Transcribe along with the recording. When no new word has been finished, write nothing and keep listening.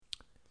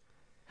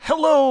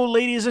Hello,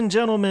 ladies and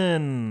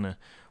gentlemen.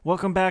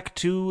 Welcome back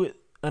to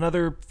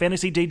another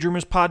Fantasy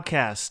Daydreamers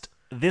podcast.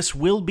 This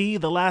will be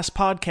the last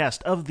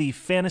podcast of the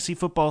fantasy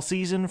football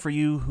season for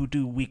you who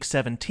do week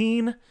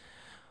 17.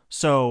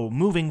 So,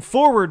 moving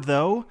forward,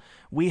 though,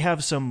 we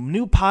have some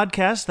new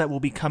podcasts that will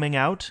be coming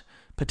out,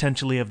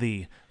 potentially of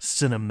the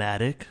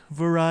cinematic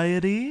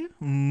variety.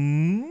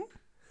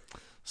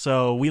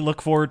 So we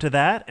look forward to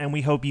that, and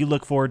we hope you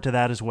look forward to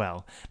that as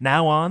well.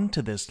 Now on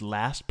to this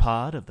last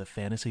pod of the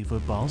fantasy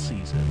football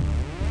season.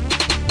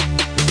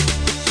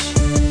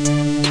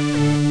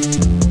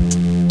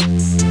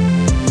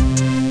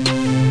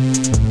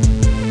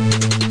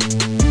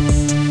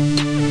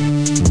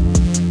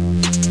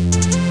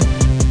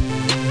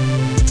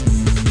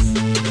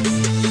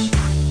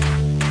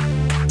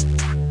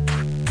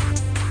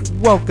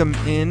 Welcome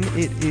in.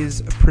 It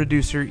is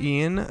producer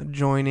Ian.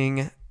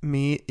 Joining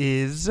me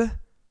is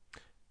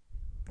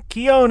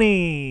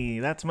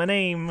Keone, that's my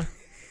name.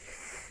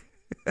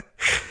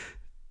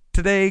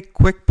 Today,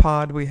 quick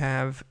pod we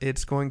have.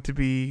 It's going to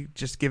be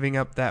just giving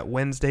up that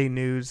Wednesday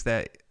news,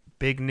 that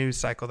big news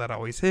cycle that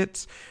always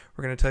hits.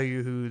 We're going to tell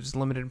you who's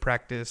limited in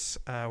practice.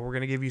 We're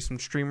going to give you some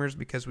streamers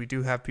because we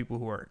do have people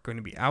who are going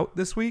to be out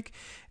this week.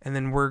 And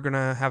then we're going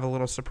to have a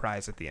little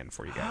surprise at the end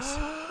for you guys.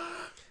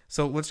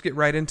 So let's get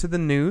right into the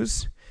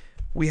news.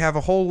 We have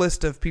a whole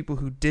list of people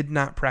who did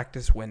not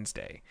practice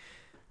Wednesday.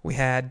 We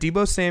had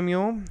Deebo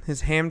Samuel.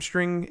 His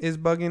hamstring is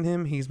bugging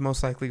him. He's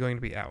most likely going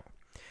to be out.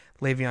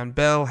 Le'Veon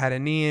Bell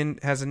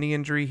has a knee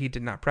injury. He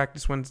did not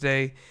practice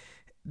Wednesday.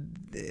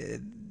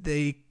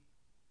 They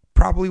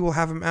probably will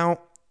have him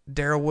out.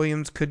 Darrell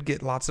Williams could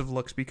get lots of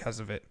looks because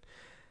of it.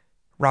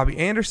 Robbie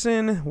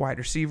Anderson, wide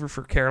receiver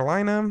for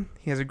Carolina.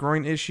 He has a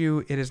groin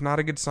issue. It is not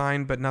a good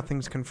sign, but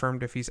nothing's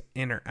confirmed if he's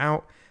in or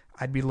out.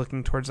 I'd be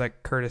looking towards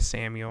like Curtis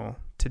Samuel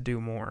to do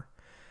more.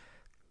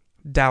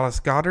 Dallas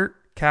Goedert,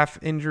 calf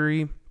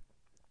injury.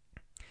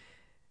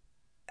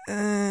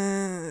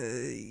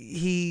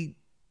 He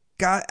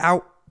got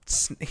out.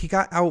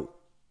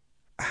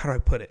 How do I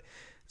put it?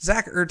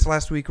 Zach Ertz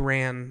last week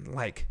ran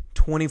like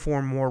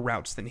 24 more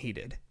routes than he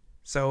did.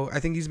 So I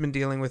think he's been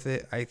dealing with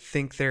it. I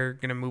think they're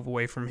going to move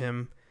away from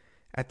him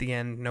at the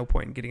end. No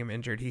point in getting him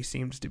injured. He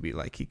seems to be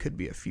like he could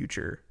be a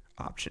future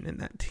option in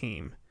that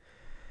team.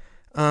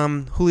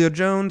 Julio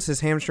Jones,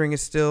 his hamstring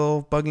is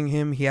still bugging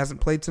him. He hasn't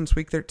played since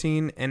week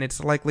 13, and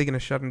it's likely going to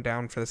shut him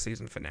down for the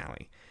season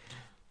finale.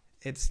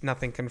 It's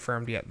nothing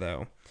confirmed yet,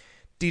 though.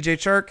 DJ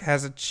Chark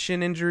has a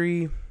shin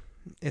injury.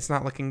 It's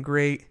not looking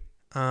great.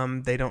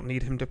 They don't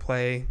need him to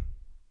play.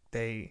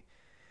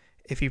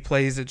 If he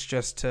plays, it's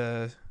just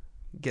to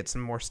get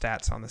some more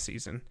stats on the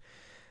season.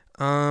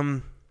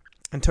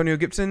 Antonio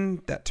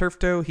Gibson, that turf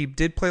toe, he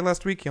did play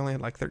last week. He only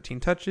had like 13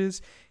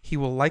 touches. He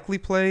will likely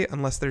play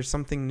unless there's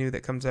something new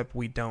that comes up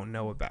we don't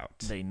know about.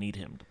 They need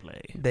him to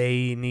play.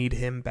 They need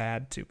him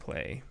bad to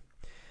play.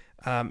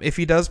 If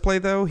he does play,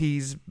 though,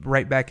 he's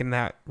right back in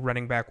that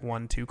running back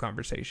 1-2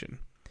 conversation.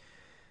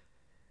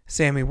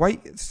 Sammy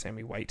Watkins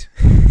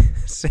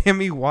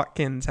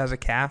has a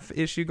calf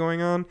issue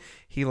going on.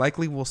 He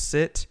likely will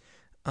sit.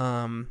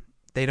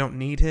 They don't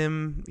need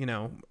him. You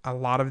know, a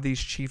lot of these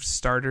Chiefs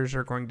starters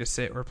are going to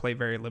sit or play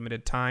very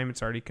limited time.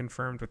 It's already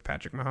confirmed with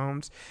Patrick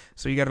Mahomes.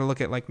 So you got to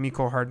look at like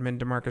Mecole Hardman,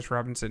 Demarcus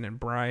Robinson, and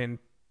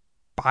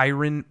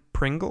Byron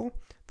Pringle.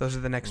 Those are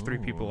the next three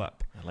people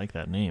up. I like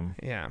that name.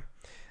 Yeah.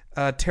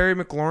 Terry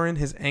McLaurin,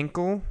 his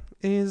ankle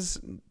is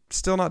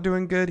still not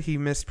doing good. He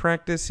missed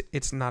practice.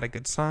 It's not a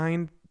good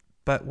sign.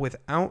 But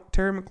without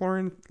Terry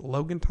McLaurin,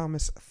 Logan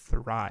Thomas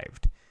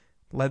thrived.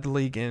 Led the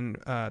league in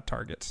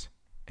targets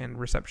and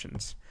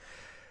receptions.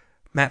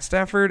 Matt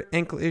Stafford,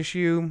 ankle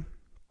issue.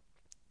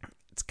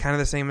 It's kind of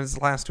the same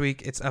as last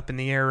week. It's up in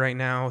the air right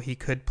now. He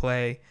could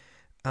play.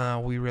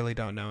 We really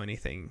don't know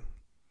anything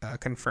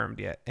confirmed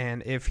yet.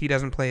 And if he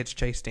doesn't play, it's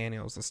Chase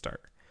Daniels to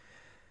start.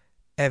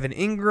 Evan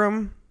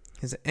Ingram,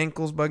 his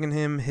ankle's bugging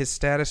him. His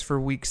status for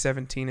week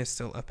 17 is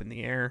still up in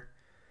the air.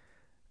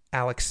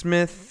 Alex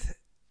Smith,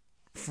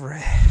 for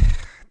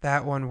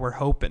that one, we're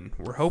hoping.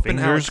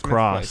 Fingers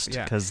crossed,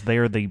 because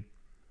they're the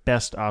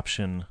best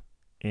option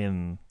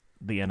in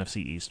the NFC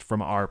East from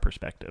our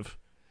perspective.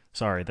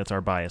 Sorry, that's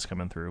our bias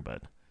coming through,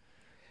 but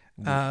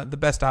the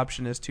best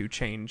option is to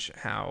change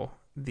how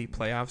the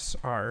playoffs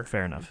are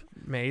fair enough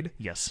made.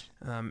 Yes.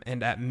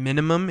 And at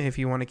minimum, if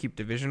you want to keep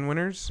division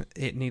winners,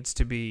 it needs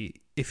to be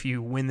if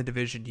you win the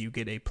division, you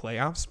get a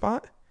playoff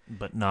spot,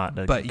 but not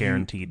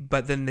guaranteed.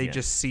 But then they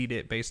just seed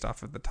it based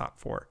off of the top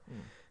four.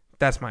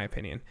 That's my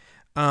opinion.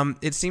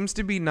 It seems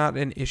to be not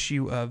an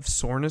issue of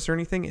soreness or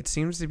anything. It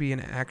seems to be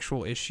an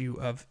actual issue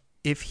of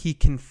if he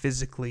can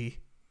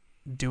physically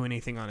do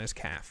anything on his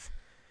calf.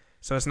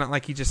 So it's not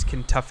like he just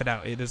can tough it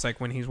out. It is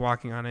like when he's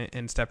walking on it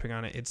and stepping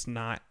on it, it's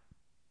not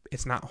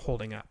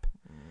holding up.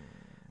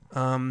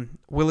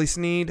 Willie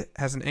Snead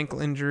has an ankle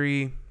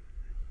injury.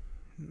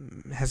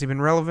 Has he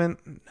been relevant?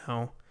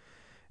 No.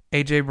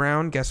 A.J.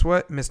 Brown, guess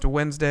what? Missed a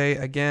Wednesday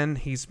again.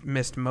 He's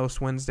missed most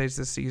Wednesdays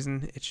this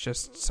season. It's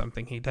just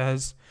something he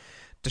does.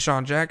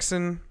 Deshaun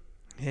Jackson,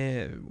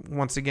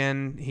 Once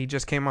again, he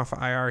just came off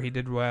of IR. He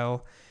did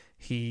well.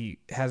 He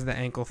has the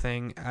ankle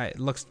thing. It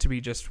looks to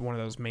be just one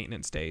of those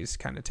maintenance days,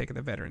 kind of taking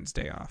the Veterans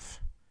Day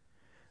off.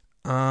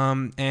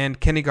 And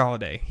Kenny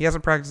Golladay. He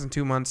hasn't practiced in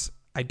 2 months.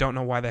 I don't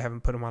know why they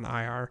haven't put him on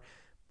IR.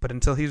 But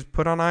until he's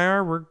put on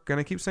IR, we're going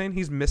to keep saying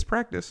he's missed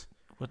practice.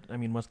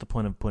 What's the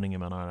point of putting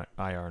him on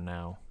IR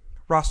now?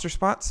 Roster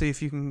spot. See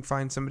if you can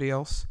find somebody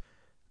else.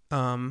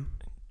 Find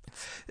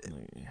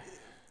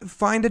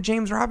a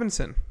James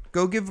Robinson.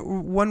 Go give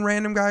one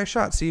random guy a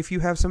shot. See if you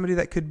have somebody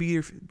that could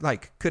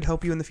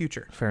help you in the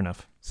future. Fair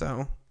enough.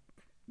 So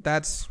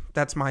that's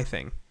my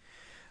thing.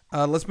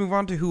 Let's move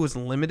on to who was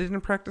limited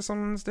in practice on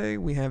Wednesday.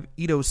 We have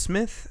Ito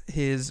Smith.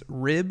 His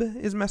rib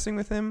is messing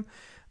with him.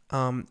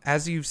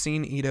 As you've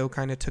seen, Ito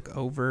kind of took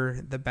over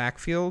the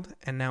backfield,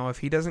 and now if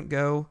he doesn't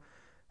go,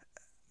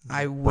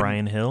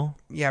 Brian Hill?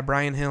 Yeah,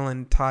 Brian Hill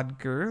and Todd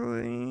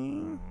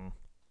Gurley.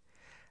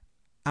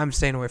 I'm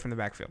staying away from the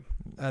backfield.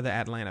 The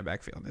Atlanta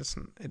backfield.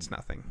 It's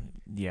nothing.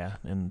 Yeah,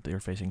 and they're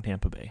facing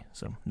Tampa Bay,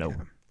 so no. Yeah.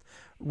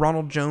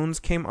 Ronald Jones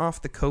came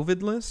off the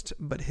COVID list,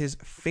 but his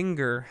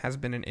finger has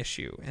been an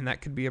issue, and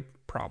that could be a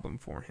problem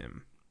for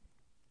him.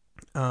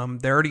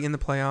 They're already in the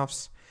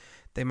playoffs.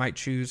 They might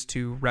choose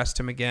to rest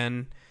him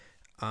again.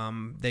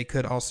 They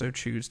could also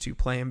choose to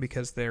play him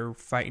because they're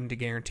fighting to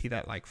guarantee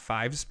that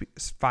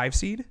five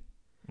seed.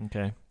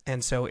 Okay.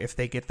 And so if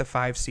they get the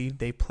 5 seed,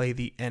 they play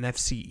the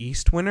NFC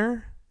East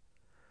winner,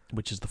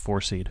 which is the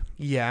 4 seed.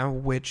 Yeah,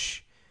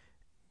 which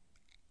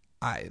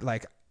I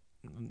like.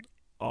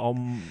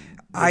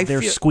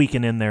 They're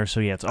squeaking in there, so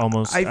yeah, it's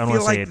almost. I don't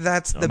feel want to like say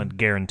that's a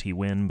guarantee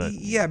win, but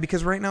yeah,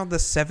 because right now the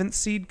 7th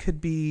seed could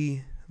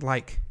be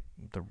like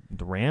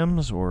the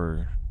Rams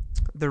or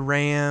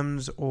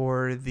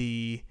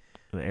the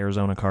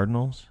Arizona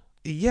Cardinals.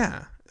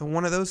 Yeah,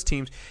 one of those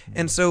teams.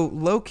 And so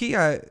low key,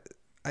 if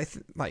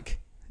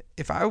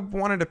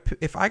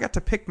I got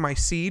to pick my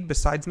seed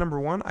besides number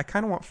 1, I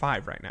kind of want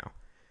 5 right now.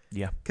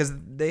 Yeah, because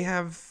they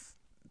have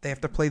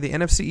to play the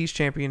NFC East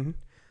champion,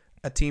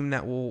 a team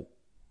that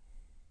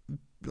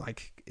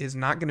is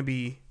not going to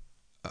be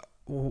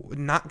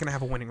not going to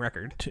have a winning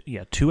record.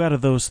 2 out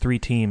of those 3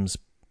 teams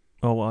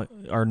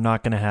are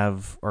not going to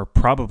have, or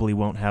probably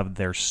won't have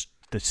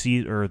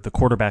the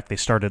quarterback they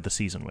started the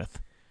season with.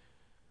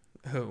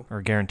 Who?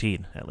 Or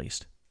guaranteed, at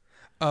least.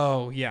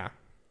 Oh, yeah.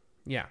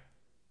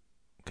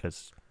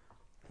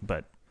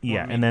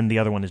 And then the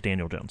other one is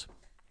Daniel Jones.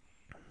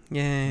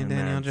 Yeah,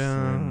 Daniel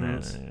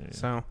Jones.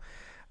 So,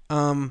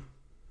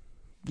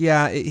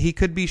 he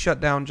could be shut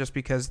down just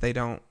because they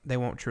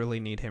won't truly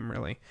need him,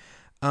 really.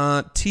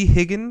 T.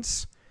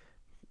 Higgins,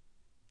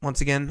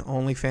 once again,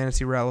 only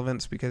fantasy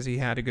relevance because he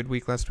had a good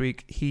week last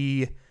week.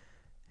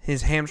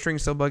 His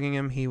hamstring's still bugging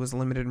him. He was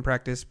limited in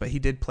practice, but he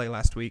did play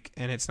last week,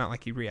 and it's not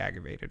like he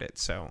re-aggravated it.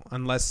 So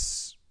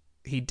unless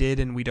he did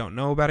and we don't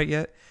know about it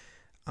yet,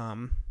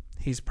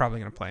 he's probably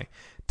going to play.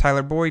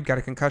 Tyler Boyd got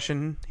a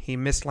concussion. He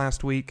missed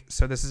last week,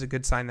 so this is a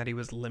good sign that he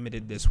was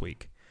limited this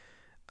week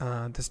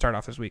to start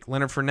off his week.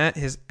 Leonard Fournette,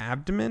 his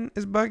abdomen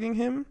is bugging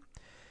him.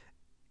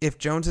 If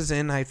Jones is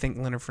in, I think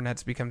Leonard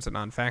Fournette becomes a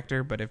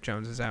non-factor, but if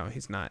Jones is out,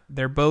 he's not.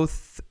 They're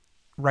both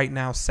right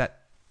now set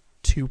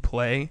to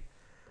play.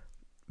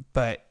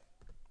 But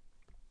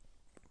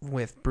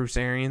with Bruce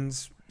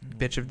Arians,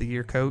 bitch of the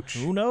year coach.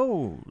 Who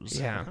knows?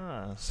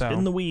 Yeah.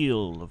 Spin the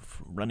wheel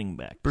of running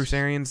backs. Bruce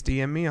Arians,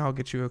 DM me. I'll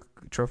get you a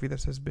trophy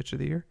that says bitch of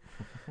the year.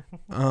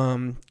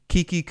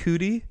 Kiki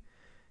Kuti,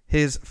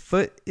 his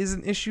foot is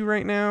an issue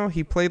right now.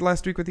 He played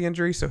last week with the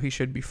injury, so he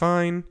should be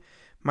fine.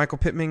 Michael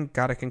Pittman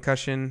got a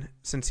concussion.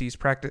 Since he's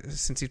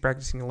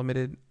practicing a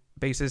limited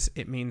basis,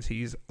 it means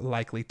he's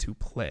likely to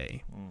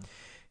play.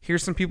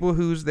 Here's some people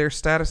whose their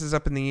status is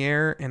up in the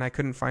air, and I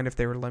couldn't find if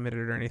they were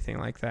limited or anything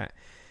like that.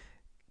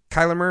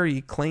 Kyler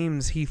Murray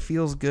claims he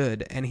feels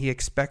good, and he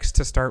expects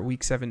to start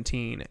Week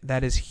 17.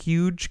 That is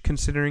huge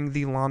considering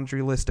the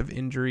laundry list of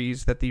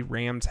injuries that the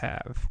Rams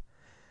have.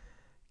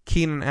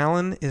 Keenan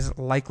Allen is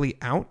likely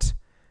out,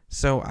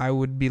 so I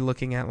would be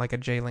looking at like a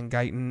Jalen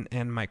Guyton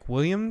and Mike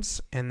Williams,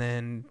 and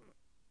then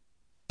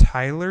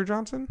Tyler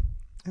Johnson,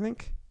 I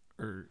think.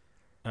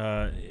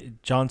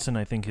 Johnson,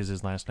 I think, is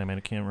his last name. I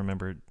can't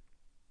remember.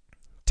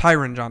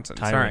 Tyron Johnson.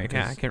 Sorry.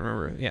 Yeah, I can't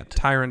remember. Yeah,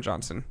 Tyron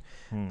Johnson.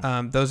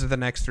 Those are the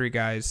next 3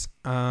 guys.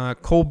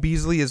 Cole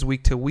Beasley is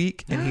week to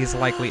week, and he's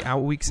likely out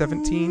Week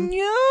 17.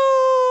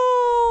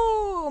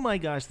 Oh my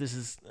gosh,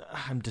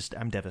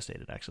 I'm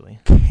devastated, actually.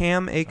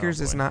 Cam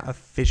Akers is not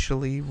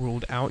officially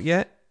ruled out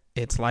yet.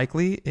 It's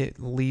likely. It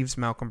leaves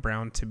Malcolm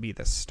Brown to be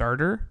the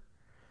starter.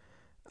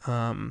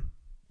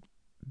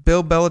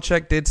 Bill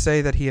Belichick did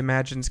say that he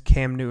imagines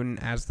Cam Newton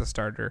as the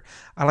starter.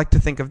 I like to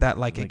think of that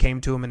like it came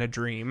to him in a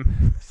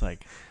dream. It's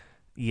like,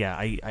 yeah,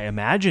 I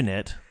imagine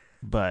it,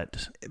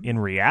 but in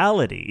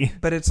reality.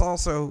 But it's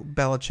also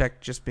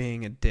Belichick just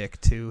being a dick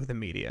to the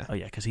media. Oh,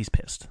 yeah, because he's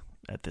pissed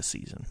at this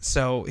season.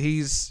 So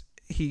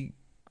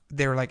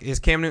they were like, is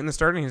Cam Newton the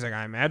starter? And he's like,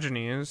 I imagine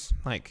he is.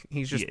 Like,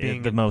 he's just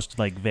being the most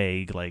like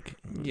vague, like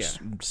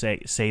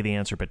say the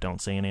answer but don't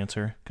say an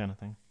answer kind of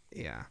thing.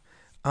 Yeah.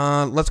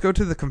 Let's go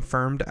to the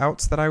confirmed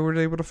outs that I was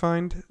able to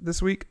find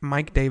this week.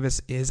 Mike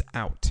Davis is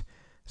out.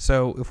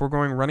 So if we're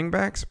going running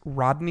backs,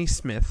 Rodney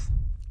Smith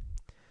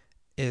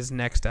is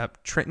next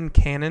up. Trenton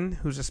Cannon,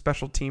 who's a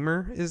special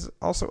teamer, is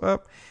also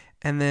up.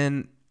 And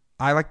then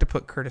I like to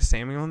put Curtis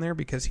Samuel in there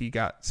because he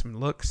got some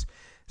looks.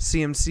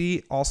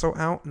 CMC also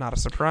out, not a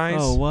surprise.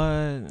 Oh,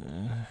 what?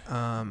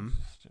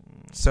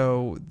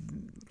 So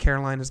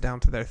Carolina's down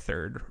to their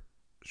third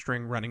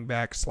string running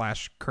back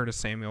 / Curtis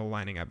Samuel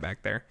lining up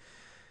back there.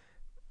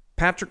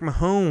 Patrick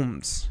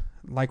Mahomes,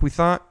 like we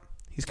thought,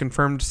 he's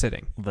confirmed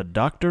sitting. The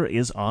doctor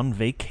is on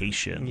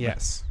vacation.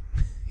 Yes.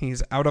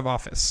 He's out of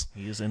office.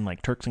 He is in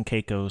like Turks and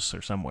Caicos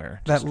or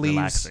somewhere. That Just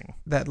leaves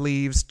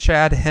relaxing.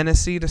 Chad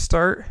Hennessy to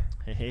start.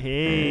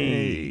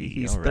 Hey,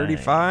 He's all right.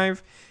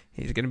 35.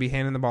 He's going to be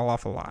handing the ball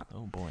off a lot.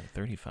 Oh boy,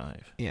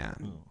 35. Yeah.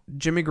 Oh.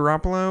 Jimmy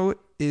Garoppolo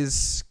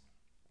is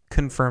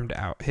confirmed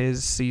out.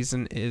 His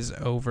season is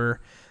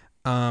over.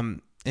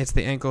 It's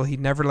the ankle. He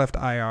never left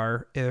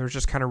IR. There was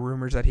just kind of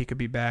rumors that he could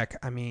be back.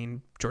 I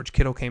mean, George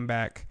Kittle came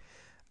back.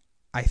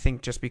 I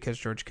think just because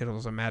George Kittle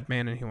is a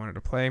madman and he wanted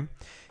to play.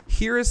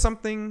 Here is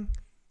something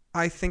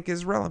I think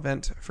is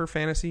relevant for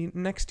fantasy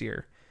next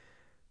year.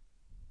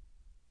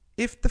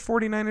 If the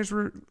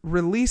 49ers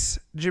release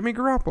Jimmy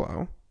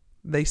Garoppolo,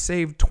 they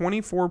save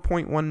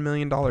 $24.1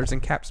 million in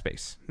cap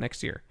space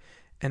next year.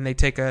 And they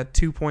take a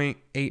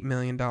 $2.8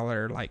 million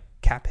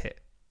cap hit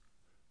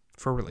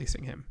for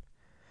releasing him.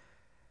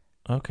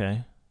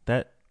 Okay,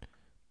 that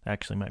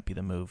actually might be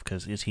the move,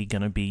 because is he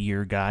going to be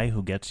your guy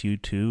who gets you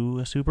to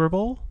a Super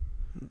Bowl?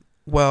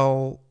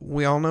 Well,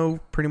 we all know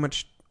pretty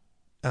much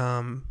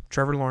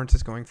Trevor Lawrence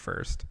is going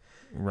first.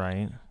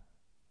 Right.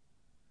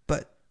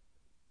 But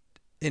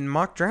in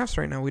mock drafts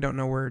right now, we don't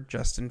know where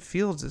Justin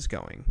Fields is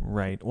going.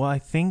 Right. Well, I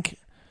think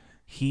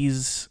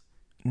he's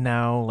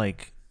now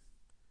like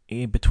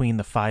between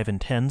the 5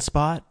 and 10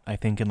 spot, I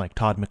think in like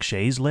Todd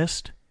McShay's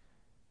list.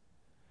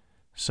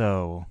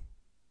 So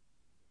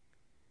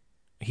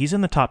he's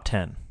in the top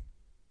 10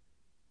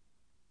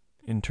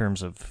 in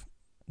terms of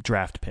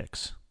draft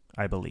picks,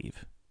 I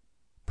believe,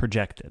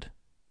 projected.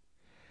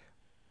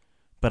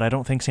 But I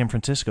don't think San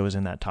Francisco is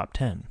in that top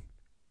 10.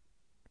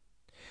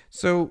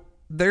 So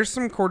there's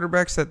some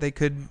quarterbacks that they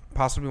could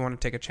possibly want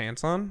to take a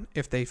chance on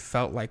if they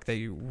felt like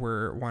they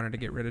wanted to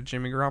get rid of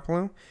Jimmy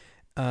Garoppolo.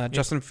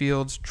 Justin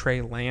Fields,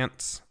 Trey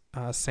Lance,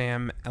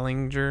 Sam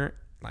Ellinger,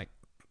 like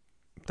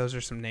those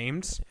are some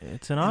names.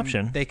 It's an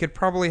option. And they could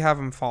probably have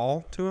him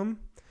fall to him.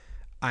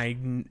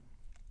 I'd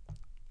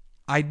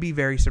be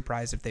very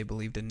surprised if they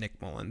believed in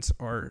Nick Mullins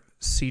or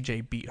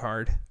CJ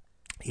Beathard.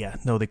 Yeah,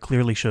 no, they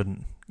clearly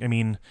shouldn't. I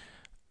mean,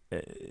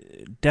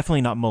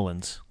 definitely not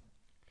Mullins,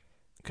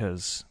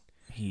 because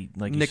he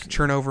like Nick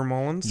Turnover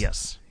Mullins.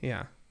 Yes.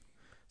 Yeah.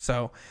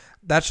 So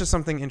that's just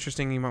something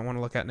interesting you might want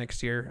to look at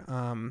next year.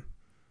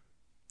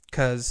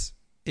 Because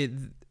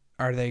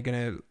are they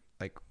gonna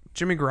like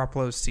Jimmy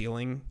Garoppolo's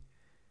ceiling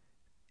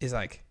is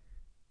like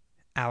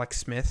Alex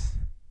Smith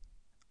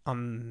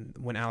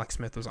when Alex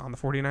Smith was on the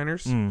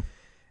 49ers.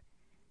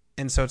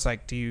 And so it's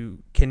like,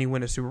 can you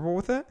win a Super Bowl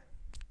with that?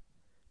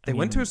 They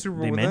went to a Super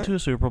Bowl with that. They went to a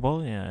Super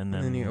Bowl, yeah, and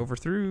then he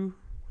overthrew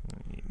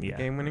yeah,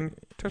 game-winning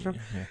touchdown.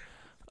 Yeah.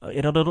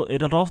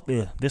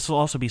 This will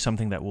also be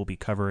something that we'll be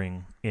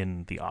covering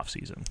in the off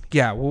season.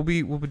 Yeah, we'll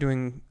be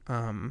doing.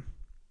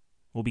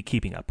 We'll be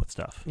keeping up with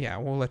stuff. Yeah,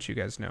 we'll let you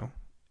guys know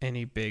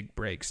any big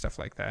breaks, stuff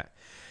like that.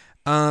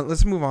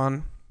 Let's move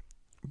on.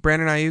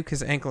 Brandon Ayuk,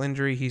 his ankle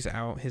injury, he's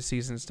out. His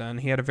season's done.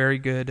 He had a very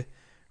good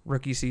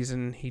rookie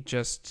season.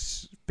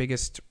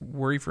 Biggest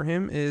worry for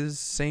him is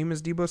same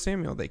as Deebo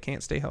Samuel. They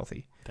can't stay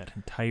healthy. That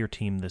entire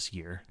team this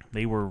year,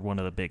 they were one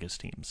of the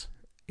biggest teams.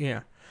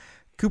 Yeah.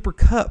 Cooper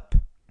Kupp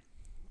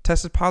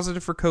tested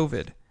positive for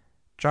COVID.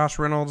 Josh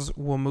Reynolds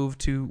will move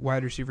to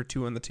wide receiver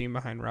 2 on the team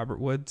behind Robert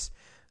Woods.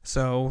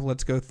 So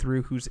let's go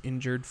through who's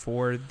injured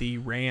for the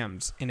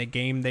Rams in a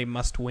game they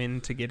must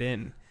win to get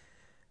in.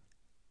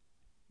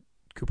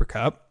 Cooper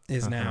Kupp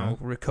is now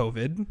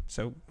COVID,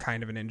 so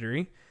kind of an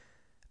injury.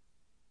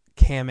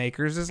 Cam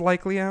Akers is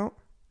likely out.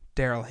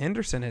 Darrell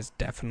Henderson is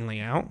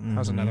definitely out. That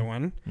was another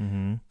one.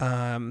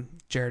 Mm-hmm.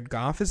 Jared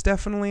Goff is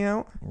definitely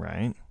out.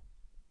 Right.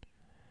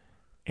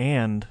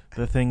 And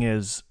the thing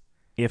is,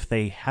 if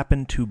they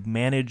happen to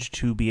manage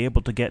to be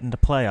able to get into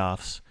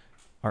playoffs,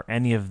 are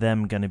any of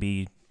them going to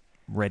be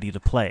ready to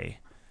play?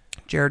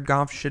 Jared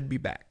Goff should be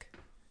back.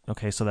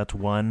 Okay, so that's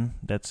one.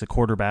 That's a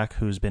quarterback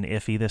who's been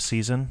iffy this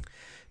season.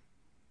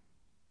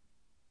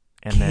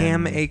 And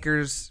Cam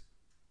Akers,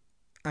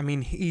 I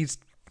mean, he's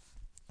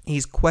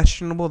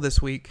questionable this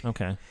week.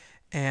 Okay.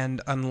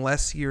 And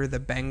unless you're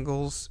the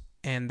Bengals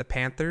and the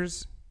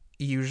Panthers,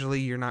 usually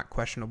you're not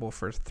questionable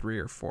for 3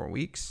 or 4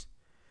 weeks.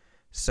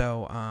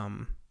 So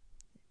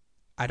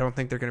I don't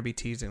think they're going to be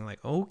teasing like,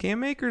 oh,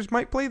 Cam Akers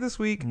might play this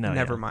week. No,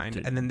 Never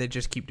mind. And then they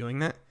just keep doing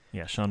that.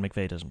 Yeah, Sean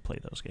McVay doesn't play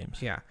those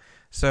games. Yeah.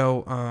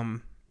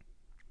 So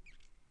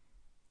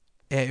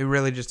it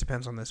really just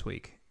depends on this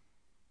week.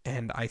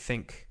 And I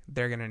think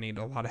they're going to need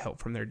a lot of help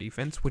from their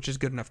defense, which is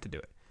good enough to do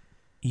it.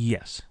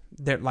 Yes.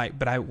 They're like,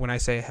 but when I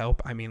say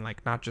help, I mean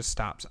like not just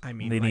stops. I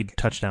mean They need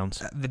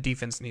touchdowns. The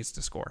defense needs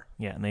to score.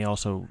 Yeah, and they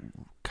also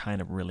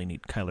kind of really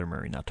need Kyler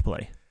Murray not to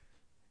play.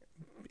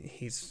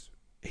 He's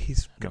No,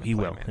 gonna he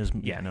play, will. man.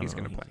 He's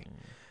gonna play.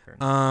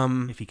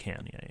 If he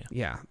can, yeah.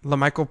 Yeah.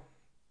 LaMichael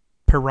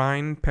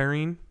Perrine.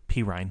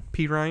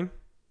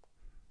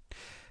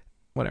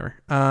 Whatever.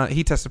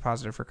 He tested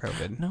positive for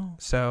COVID. No.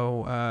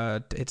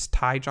 So it's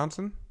Ty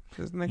Johnson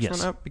is the next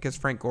one up because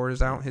Frank Gore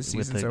is out. His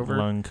season's with the over.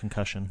 Lung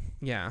concussion.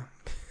 Yeah.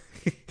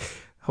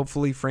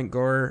 Hopefully Frank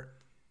Gore's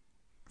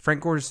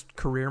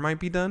career might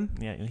be done.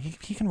 Yeah,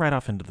 he can ride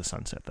off into the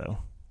sunset though.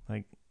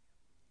 Like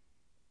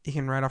he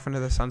can ride off into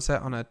the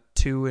sunset on a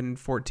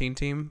 2-14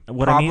 team.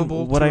 What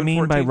I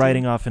mean by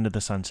riding off into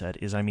the sunset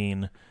is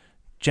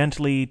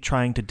gently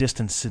trying to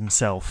distance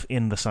himself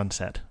in the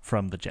sunset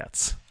from the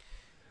Jets.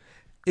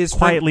 Is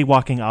quietly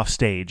walking off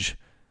stage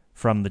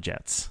from the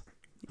Jets.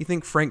 You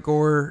think Frank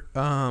Gore,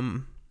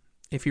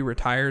 if he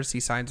retires, he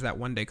signs that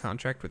one-day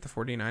contract with the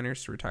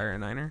 49ers to retire a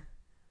Niner?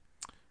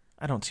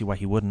 I don't see why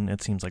he wouldn't.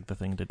 It seems like the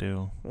thing to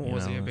do. Well,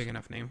 was he a big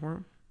enough name for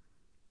him?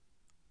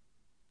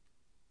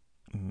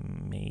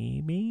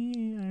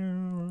 Maybe.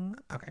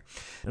 Okay.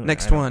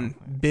 Next one.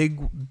 Big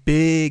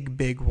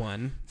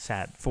one.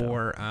 Sad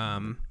for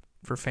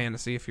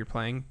fantasy if you're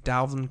playing.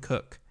 Dalvin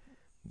Cook.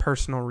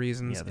 Personal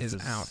reasons is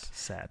out.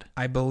 Sad.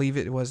 I believe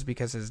it was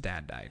because his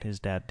dad died.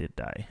 His dad did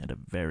die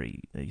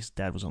his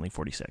dad was only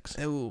 46.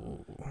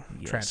 Oh,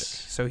 yes. Tragic.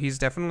 So he's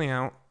definitely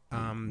out.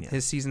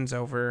 His season's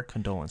over.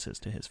 Condolences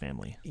to his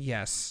family.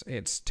 Yes,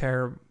 it's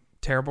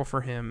terrible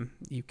for him.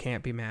 You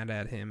can't be mad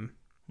at him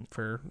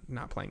for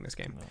not playing this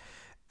game. No.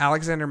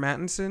 Alexander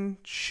Mattison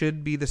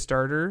should be the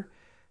starter.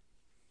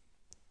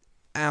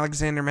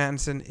 Alexander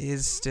Mattison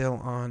is still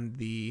on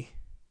the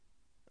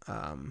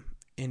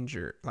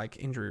injury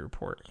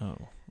report. Oh.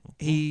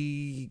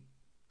 He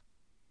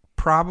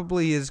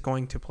probably is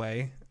going to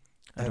play.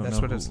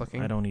 That's what it's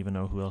looking. I don't even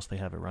know who else they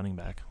have at running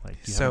back.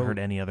 You haven't heard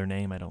any other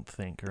name, I don't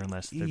think, or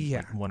unless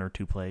there's one or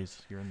two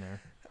plays here and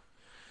there.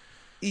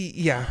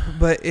 Yeah,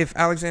 but if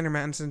Alexander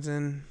Mattison's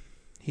in,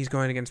 he's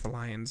going against the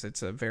Lions.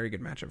 It's a very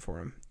good matchup for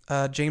him.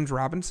 James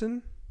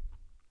Robinson,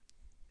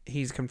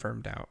 he's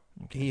confirmed out.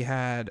 Okay. He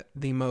had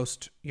the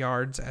most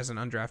yards as an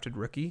undrafted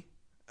rookie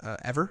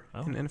ever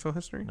in NFL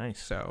history.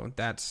 Nice. So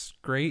that's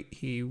great.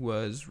 He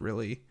was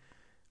really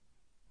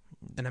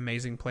an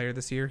amazing player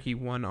this year. He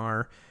won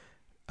our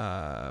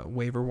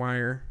waiver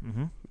wire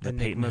the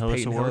Peyton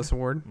Hillis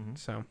Award. Mm-hmm.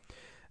 So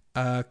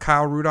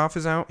Kyle Rudolph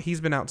is out.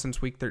 He's been out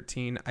since week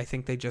 13. I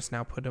think they just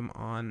now put him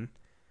on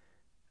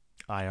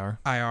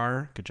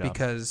IR. Good job.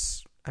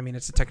 Because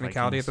it's a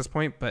technicality at this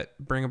point, but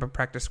bring up a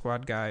practice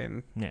squad guy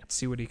and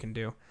see what he can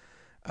do.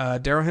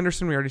 Darrell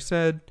Henderson, we already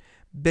said.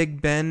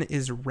 Big Ben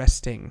is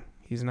resting.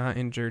 He's not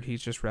injured.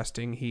 He's just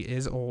resting. He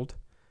is old.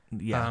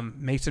 Yeah.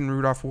 Mason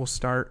Rudolph will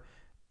start,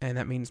 and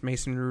that means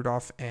Mason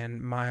Rudolph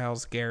and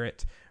Myles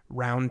Garrett.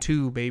 Round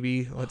 2,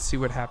 baby. Let's see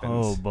what happens.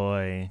 Oh,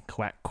 boy.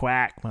 Quack,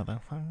 quack,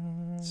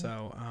 motherfucker.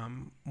 So,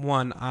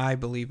 I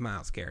believe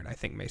Myles Garrett. I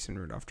think Mason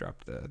Rudolph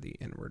dropped the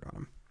N-word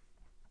on him.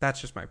 That's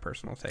just my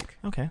personal take.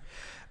 Okay.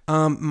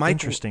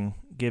 Interesting.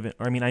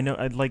 I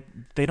know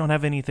they don't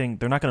have anything.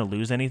 They're not going to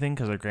lose anything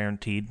because they're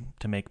guaranteed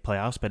to make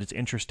playoffs, but it's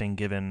interesting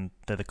given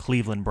that the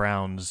Cleveland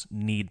Browns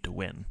need to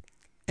win.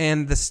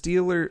 And the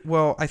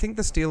Steelers, I think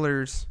the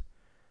Steelers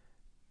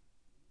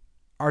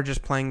are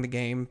just playing the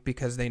game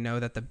because they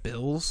know that the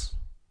Bills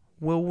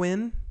will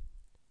win.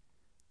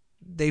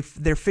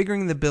 They're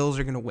figuring the Bills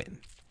are going to win.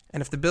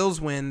 And if the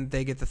Bills win,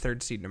 they get the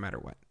 3rd seed no matter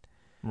what.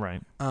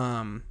 Right.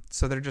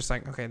 So they're just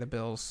like, okay, the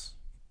Bills,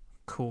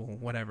 cool,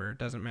 whatever, it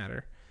doesn't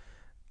matter.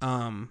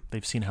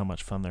 They've seen how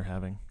much fun they're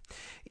having.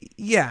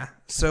 Yeah.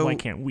 So why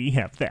can't we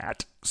have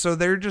that? So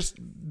they're just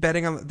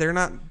betting on. They're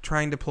not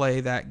trying to play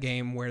that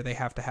game where they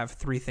have to have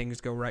 3 things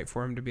go right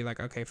for them to be like,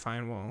 okay,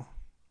 fine, well.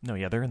 No,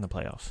 yeah, they're in the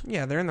playoffs.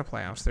 Yeah, they're in the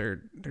playoffs. They're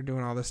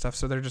doing all this stuff.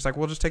 So they're just like,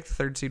 we'll just take the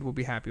 3rd seed. We'll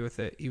be happy with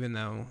it, even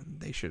though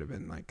they should have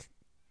been like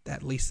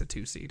at least the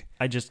 2 seed.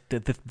 I just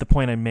the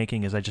point I'm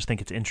making is I just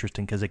think it's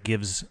interesting because it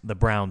gives the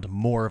Browns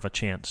more of a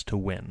chance to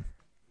win.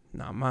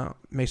 No,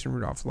 Mason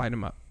Rudolph, light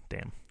him up.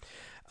 Damn.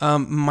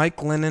 Mike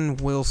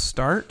Glennon will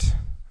start.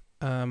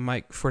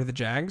 Mike for the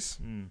Jags.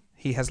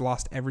 He has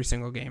lost every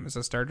single game as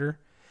a starter.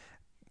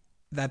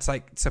 That's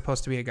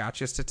supposed to be a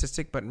gotcha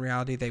statistic, but in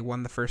reality, they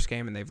won the first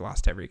game and they've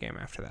lost every game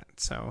after that.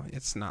 So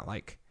it's not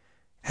like,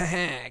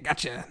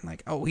 gotcha.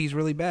 Like, oh, he's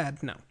really bad.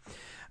 No.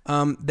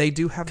 They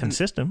do have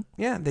consistent.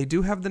 They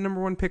do have the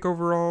number 1 pick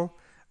overall,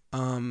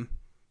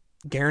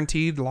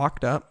 guaranteed,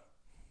 locked up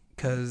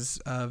because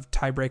of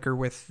tiebreaker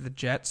with the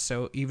Jets.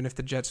 So even if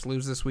the Jets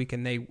lose this week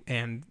and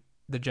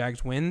the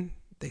Jags win,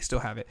 they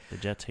still have it. The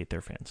Jets hate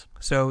their fans.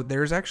 So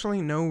there's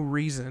actually no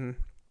reason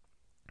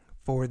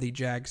for the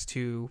Jags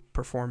to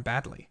perform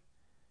badly.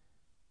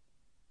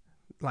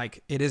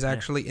 It is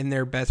actually in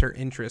their better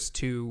interest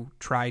to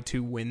try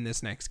to win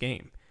this next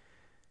game.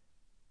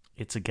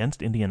 It's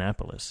against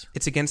Indianapolis.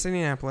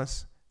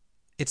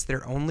 It's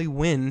their only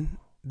win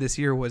this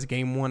year was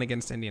game 1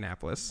 against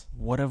Indianapolis.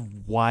 What a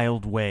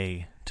wild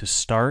way to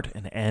start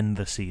and end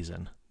the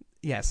season.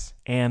 Yes.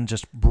 And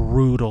just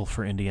brutal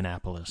for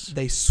Indianapolis.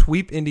 They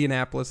sweep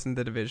Indianapolis in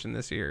the division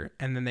this year,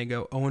 and then they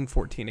go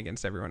 0-14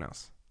 against everyone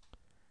else.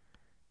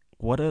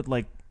 What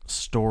a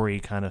story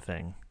kind of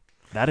thing.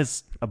 That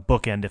is a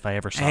bookend if I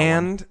ever saw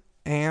one.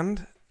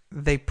 And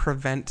they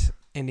prevent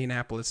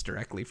Indianapolis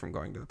directly from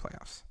going to the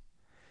playoffs.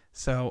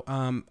 So,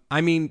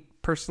 I mean,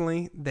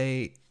 personally,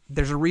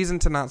 there's a reason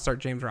to not start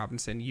James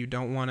Robinson. You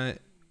don't want to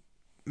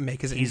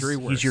make his injury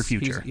worse. He's your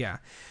future.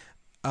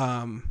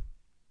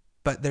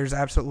 But there's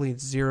absolutely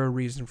zero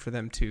reason for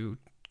them to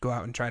go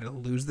out and try to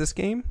lose this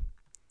game.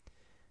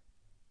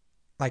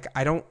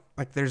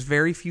 There's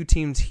very few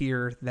teams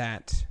here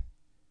that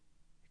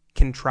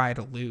can try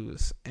to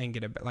lose and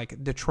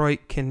get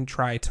Detroit can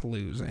try to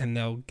lose and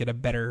they'll get a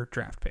better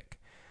draft pick.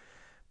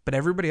 But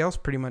everybody else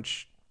pretty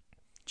much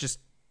just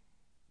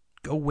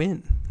go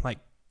win.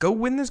 Go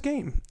win this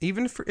game,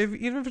 even if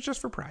it's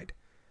just for pride.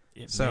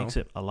 It makes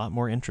it a lot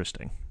more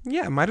interesting.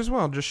 Yeah, might as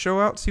well. Just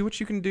show out, see what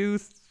you can do,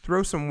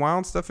 throw some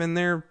wild stuff in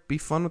there, be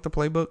fun with the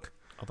playbook.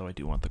 Although I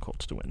do want the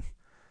Colts to win.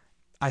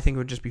 I think it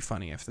would just be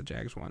funny if the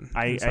Jags won.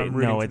 I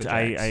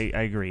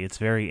agree. It's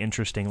very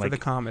interesting. For the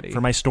comedy. For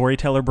my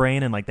storyteller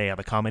brain and they have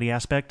a comedy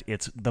aspect,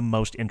 it's the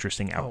most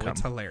interesting outcome. Oh,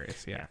 it's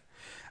hilarious, yeah.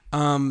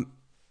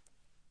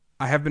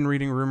 I have been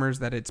reading rumors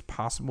that it's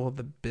possible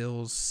the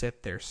Bills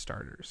sit their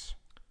starters.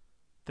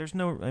 I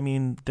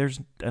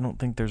don't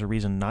think there's a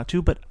reason not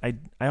to, but I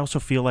also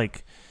feel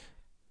like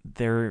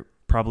they're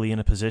probably in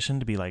a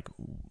position to be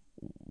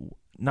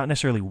not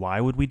necessarily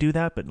why would we do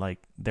that, but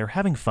they're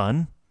having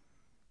fun.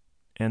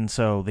 And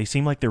so they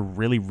seem like they're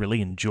really,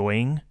 really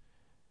enjoying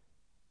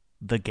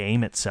the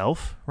game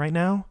itself right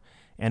now.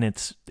 And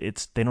it's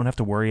they don't have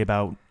to worry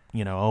about,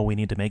 we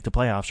need to make the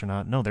playoffs or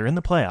not. No, they're in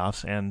the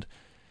playoffs and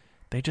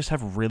they just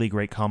have really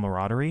great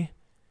camaraderie.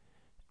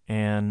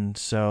 And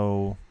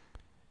so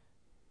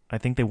I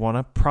think they want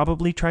to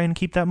probably try and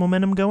keep that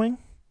momentum going.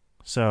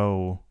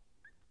 So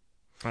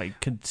I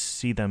could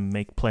see them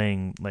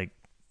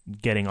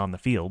getting on the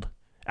field.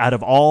 Out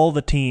of all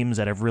the teams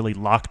that have really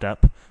locked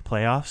up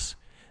playoffs,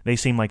 they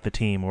seem like the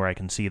team where I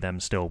can see them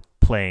still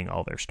playing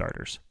all their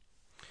starters.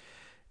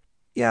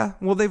 Yeah,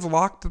 well, they've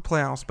locked the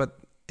playoffs, but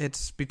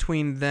it's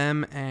between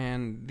them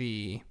and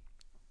the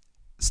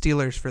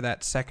Steelers for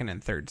that second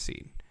and third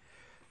seed.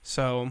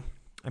 So,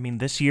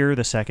 this year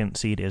the second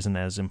seed isn't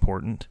as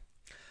important.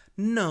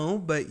 No,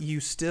 but you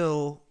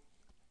still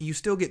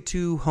get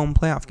 2 home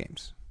playoff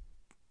games.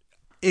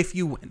 If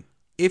you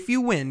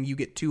win, you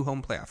get 2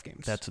 home playoff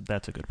games.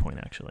 That's a good point,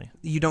 actually.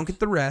 You don't get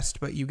the rest,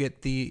 but you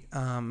get the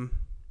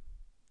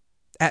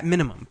at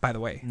minimum, by the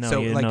way.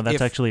 No,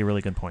 that's actually a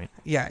really good point.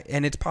 Yeah,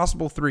 and it's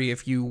possible 3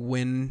 if you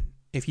win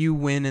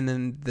and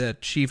then the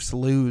Chiefs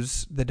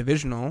lose the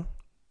divisional,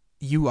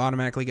 you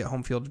automatically get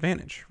home field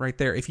advantage right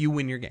there if you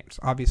win your games,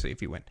 obviously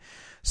if you win.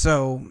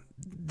 So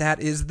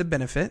that is the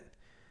benefit.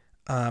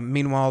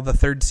 Meanwhile, the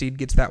third seed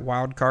gets that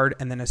wild card,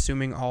 and then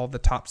assuming all the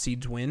top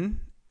seeds win,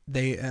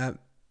 they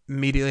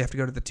immediately have to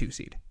go to the 2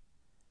 seed.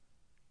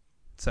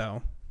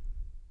 So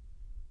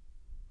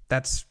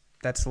that's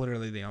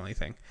literally the only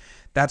thing.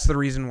 That's the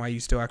reason why you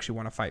still actually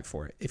want to fight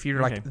for it. If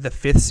you're the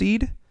 5th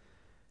seed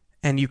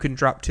and you can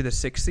drop to the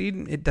 6th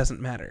seed, it doesn't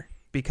matter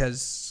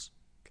because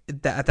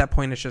at that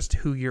point it's just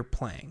who you're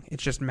playing.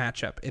 It's just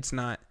matchup. It's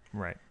not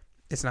right.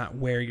 It's not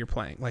where you're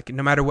playing.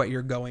 No matter what,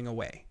 you're going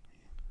away.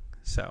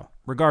 So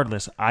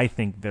regardless, I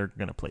think they're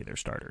going to play their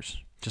starters.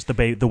 Just the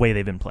way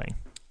they've been playing.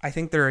 I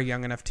think they're a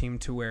young enough team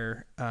to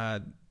where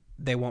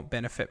they won't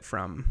benefit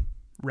from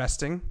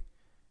resting.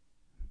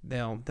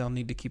 They'll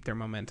need to keep their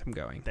momentum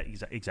going.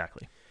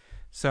 Exactly.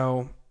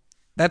 So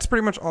that's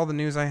pretty much all the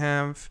news I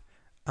have.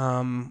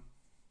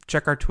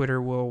 Check our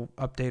Twitter. We'll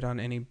update on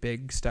any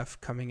big stuff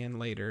coming in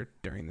later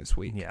during this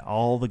week. Yeah,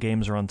 all the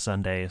games are on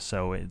Sunday,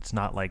 so it's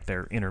not like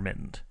they're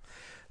intermittent.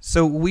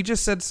 So we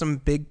just said some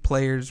big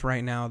players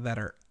right now that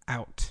are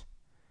out.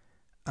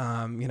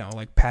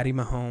 Like Patty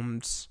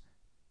Mahomes,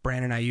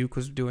 Brandon Ayuk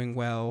was doing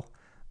well,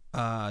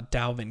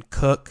 Dalvin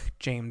Cook,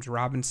 James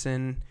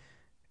Robinson.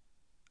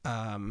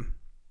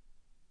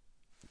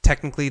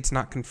 Technically, it's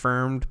not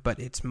confirmed, but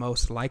it's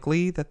most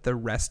likely that the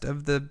rest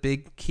of the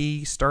big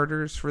key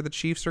starters for the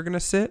Chiefs are going to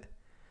sit.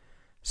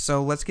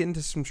 So let's get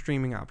into some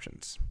streaming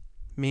options.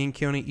 Me and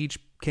Keone each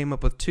came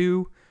up with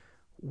 2.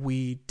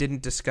 We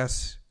didn't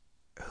discuss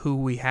who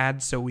we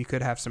had, so we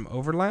could have some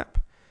overlap.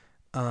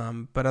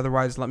 But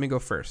otherwise, let me go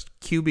first.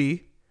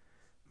 QB,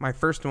 my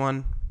first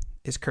one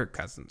is Kirk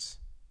Cousins.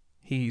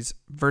 He's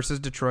versus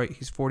Detroit.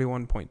 He's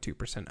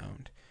 41.2%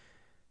 owned.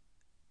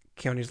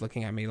 Keone's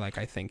looking at me like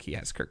I think he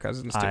has Kirk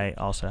Cousins too. I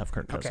also have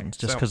Kirk Cousins,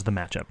 just because of the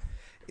matchup.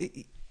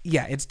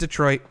 Yeah, it's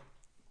Detroit.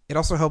 It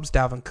also helps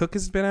Dalvin Cook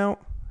has been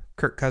out.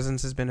 Kirk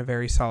Cousins has been a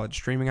very solid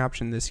streaming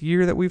option this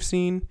year that we've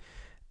seen.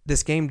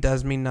 This game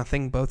does mean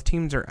nothing. Both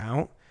teams are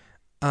out.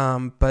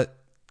 But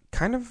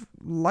kind of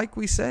like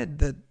we said,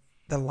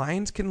 the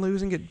Lions can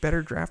lose and get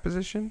better draft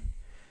position.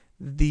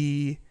 How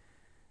do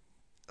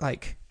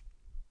I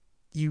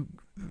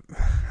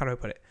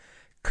put it?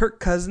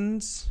 Kirk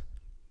Cousins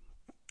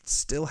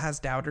still has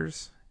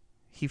doubters.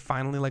 He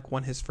finally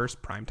won his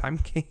first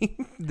primetime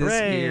game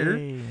this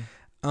year.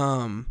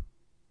 Oh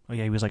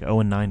yeah, he was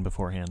 0-9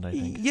 beforehand, I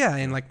think. Yeah,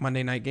 in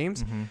Monday night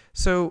games. Mm-hmm.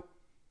 So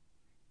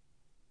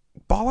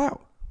ball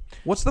out.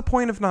 What's the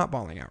point of not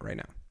balling out right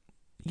now?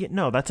 Yeah,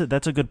 no, that's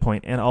a good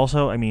point. And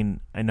also, I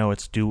mean, I know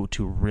it's due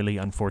to really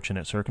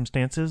unfortunate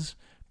circumstances,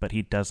 but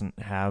he doesn't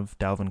have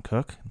Dalvin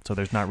Cook, so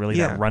there's not really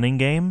that running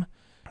game.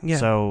 Yeah.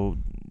 So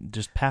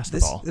just pass the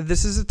ball.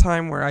 This is a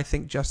time where I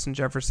think Justin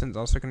Jefferson's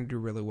also going to do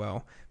really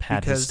well.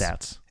 Pad his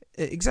stats.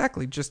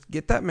 Exactly. Just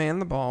get that man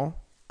the ball.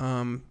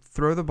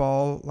 Throw the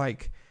ball.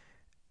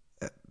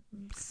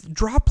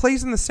 Draw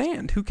plays in the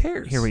sand. Who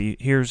cares?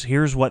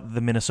 Here's what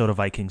the Minnesota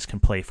Vikings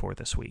can play for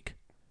this week.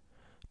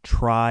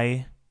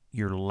 Try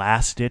your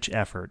last-ditch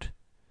effort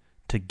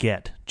to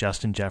get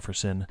Justin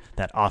Jefferson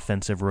that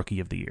offensive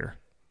rookie of the year.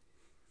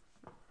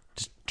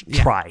 Just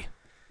try.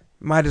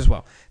 Might as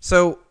well.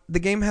 So the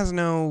game has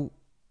the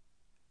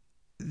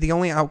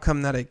only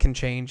outcome that it can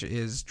change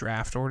is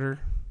draft order.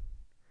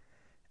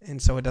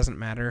 And so it doesn't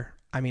matter.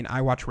 I mean,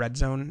 I watch Red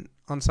Zone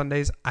on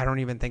Sundays. I don't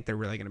even think they're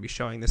really going to be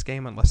showing this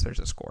game unless there's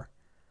a score.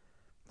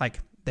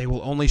 They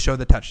will only show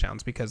the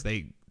touchdowns because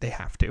they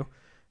have to.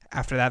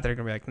 After that, they're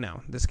going to be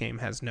no, this game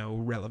has no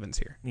relevance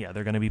here. Yeah,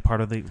 they're going to be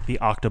part of the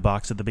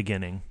Octobox at the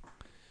beginning.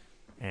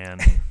 And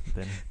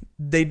then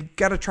they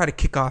got to try to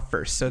kick off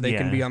first so they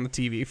can be on the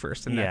TV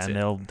first. And that's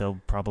and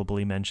they'll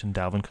probably mention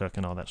Dalvin Cook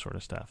and all that sort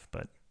of stuff.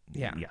 But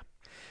yeah.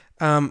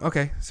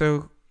 Okay,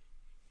 so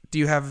do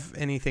you have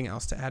anything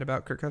else to add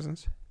about Kirk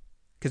Cousins?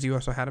 Because you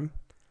also had him.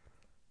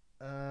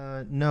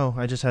 No,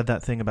 I just had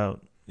that thing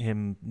about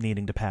him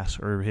needing to pass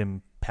or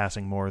him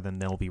passing more than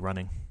they'll be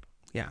running.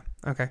 Yeah.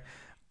 Okay.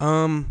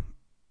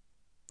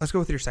 Let's go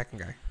with your second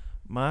guy.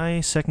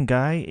 My second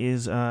guy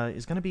is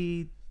going to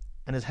be,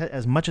 and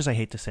as much as I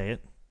hate to say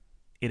it,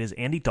 it is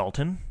Andy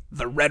Dalton,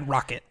 the Red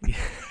Rocket.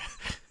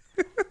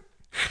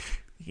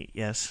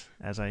 Yes,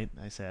 as I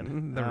said,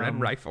 the Red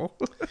Rifle.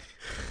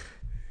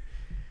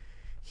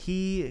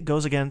 He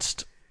goes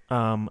against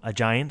a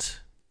Giants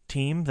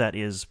team that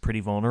is pretty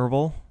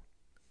vulnerable,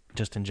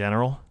 just in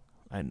general.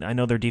 I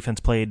know their defense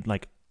played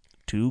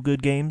 2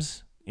 good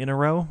games in a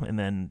row and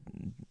then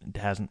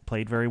hasn't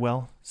played very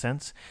well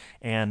since.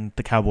 And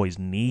the Cowboys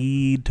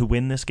need to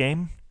win this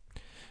game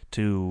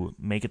to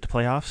make it to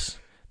playoffs.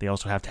 They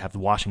also have to have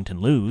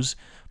Washington lose,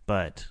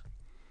 but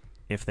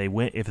if they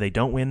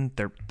don't win,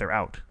 they're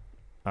out.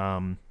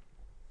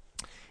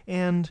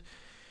 And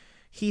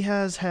he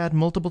has had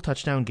multiple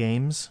touchdown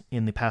games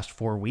in the past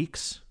 4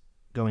 weeks,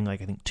 going I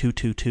think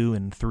 2,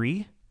 and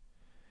 3.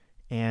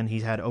 And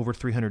he's had over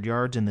 300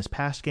 yards in this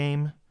past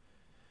game.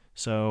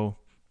 So,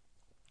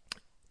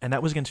 and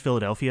that was against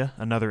Philadelphia,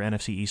 another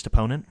NFC East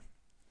opponent.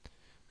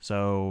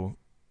 So,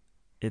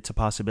 it's a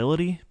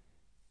possibility.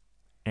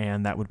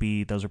 And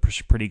those are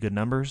pretty good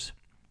numbers.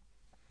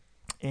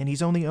 And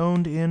he's only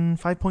owned in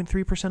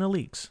 5.3% of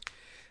leagues.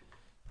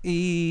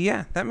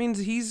 Yeah, that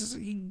means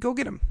go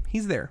get him.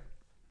 He's there.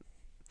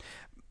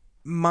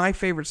 My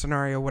favorite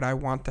scenario, what I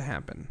want to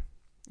happen,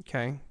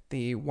 okay?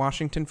 The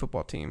Washington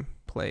football team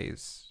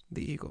plays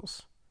the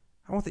Eagles.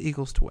 I want the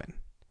Eagles to win.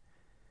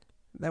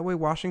 That way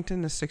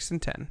Washington is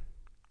 6-10.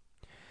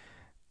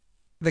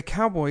 The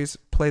Cowboys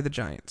play the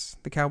Giants.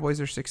 The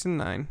Cowboys are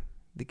 6-9.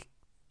 The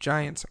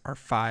Giants are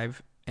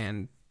 5-10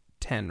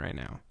 right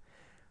now.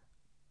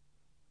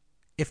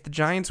 If the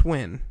Giants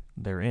win,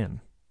 they're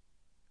in.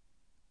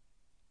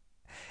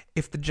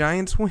 If the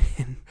Giants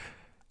win,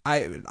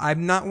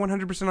 I'm not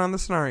 100% on the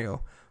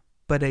scenario,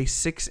 but a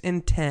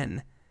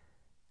 6-10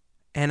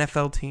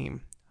 NFL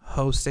team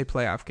hosts a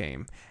playoff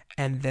game,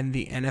 and then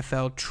the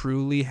NFL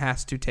truly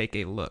has to take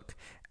a look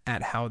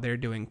at how they're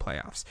doing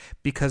playoffs.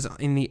 Because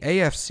in the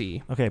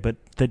AFC... Okay, but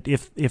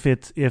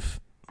if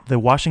the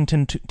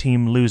Washington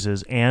team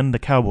loses and the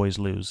Cowboys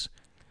lose,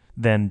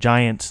 then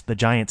the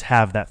Giants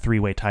have that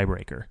 3-way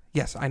tiebreaker.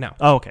 Yes, I know.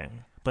 Oh, okay.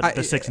 But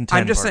the 6-10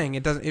 I'm just saying,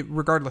 it doesn't.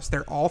 Regardless,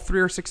 they're all 3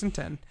 are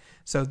 6-10.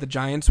 So the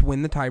Giants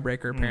win the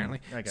tiebreaker, apparently.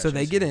 So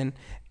they get in,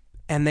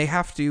 and they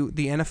have to...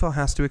 The NFL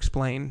has to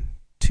explain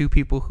to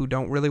people who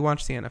don't really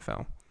watch the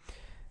NFL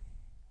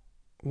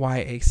why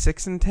a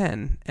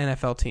 6-10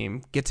 NFL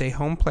team gets a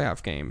home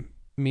playoff game.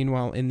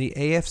 Meanwhile, in the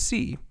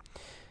AFC,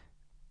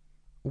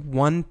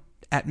 one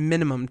at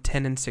minimum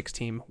 10-6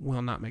 team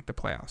will not make the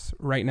playoffs.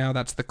 Right now,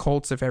 that's the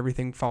Colts if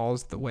everything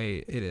falls the way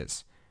it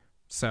is.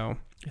 So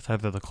it's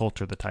either the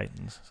Colts or the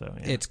Titans. So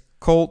yeah. It's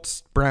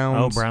Colts,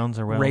 Browns, Browns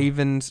are well.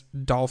 Ravens,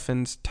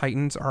 Dolphins,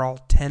 Titans are all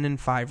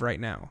 10-5 right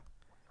now.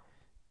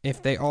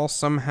 If they all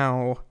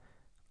somehow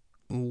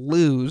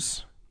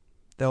lose,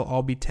 they'll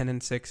all be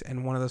 10-6,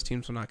 and one of those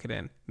teams will not get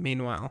in.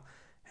 Meanwhile,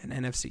 an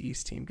NFC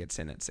East team gets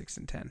in at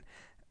 6-10,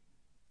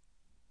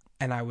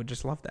 and I would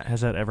just love that.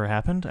 Has that ever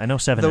happened? I know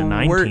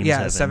 7-9 teams.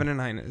 Yeah,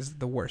 7-9 is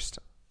the worst.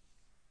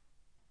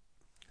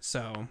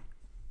 So,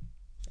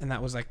 and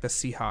that was the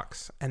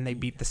Seahawks, and they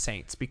beat the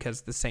Saints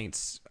because the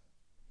Saints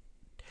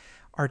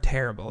are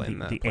terrible in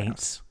the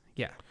Aints.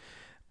 Yeah.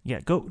 Yeah.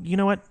 Go. You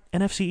know what?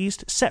 NFC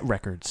East, set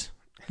records.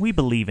 We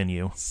believe in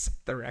you. Set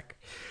the record.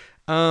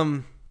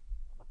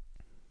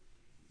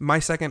 My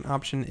second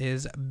option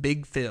is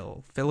Big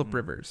Phil, Phillip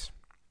Rivers.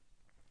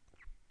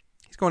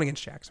 He's going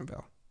against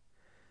Jacksonville.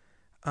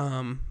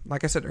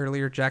 Like I said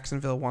earlier,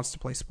 Jacksonville wants to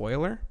play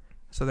spoiler,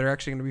 so they're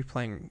actually going to be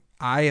playing.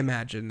 I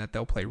imagine that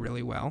they'll play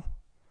really well,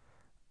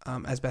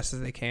 as best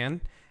as they can,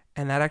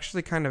 and that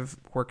actually kind of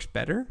works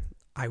better.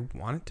 I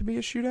want it to be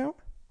a shootout.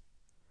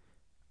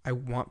 I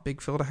want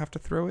Big Phil to have to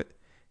throw it.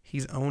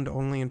 He's owned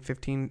only in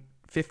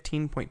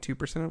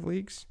 15.2% of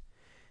leagues.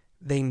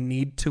 They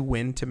need to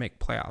win to make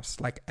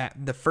playoffs. Like,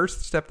 at the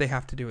first step they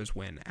have to do is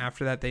win.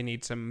 After that, they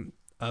need some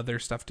other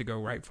stuff to go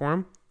right for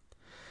them.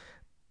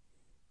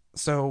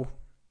 So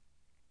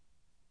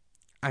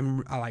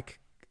I'm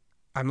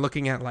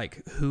looking at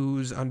like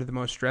who's under the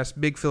most stress.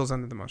 Big Phil's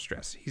under the most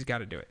stress. He's got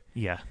to do it.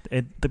 Yeah,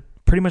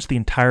 pretty much the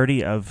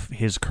entirety of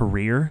his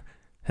career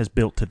has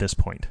built to this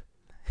point.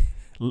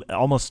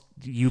 Almost,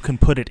 you can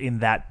put it in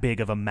that big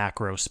of a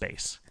macro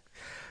space.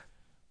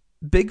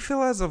 Big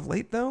Phil, as of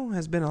late, though,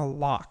 has been a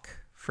lock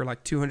for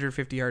like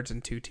 250 yards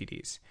and 2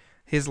 TDs.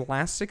 His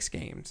last 6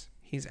 games,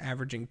 he's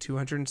averaging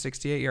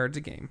 268 yards a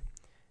game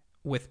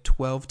with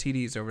 12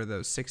 TDs over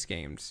those 6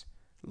 games.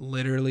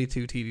 Literally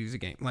 2 TDs a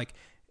game. Like,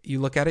 you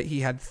look at it,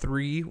 he had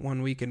 3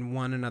 one week and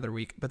 1 another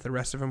week, but the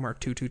rest of them are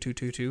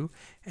 2,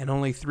 and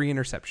only 3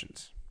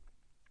 interceptions.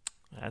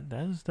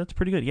 That's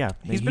pretty good. Yeah,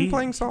 he's been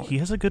playing solid. He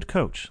has a good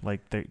coach.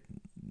 Like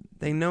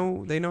they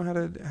know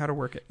how to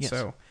work it. Yes.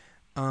 So,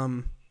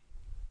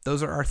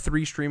 those are our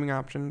 3 streaming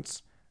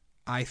options.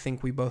 I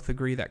think we both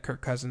agree that Kirk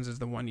Cousins is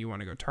the one you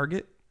want to go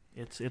target.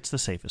 It's the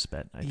safest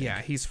bet, I think.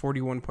 Yeah, he's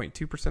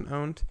 41.2%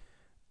 owned.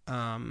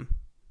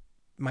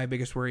 My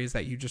biggest worry is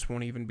that you just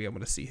won't even be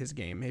able to see his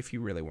game if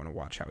you really want to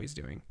watch how he's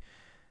doing.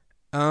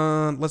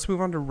 Let's move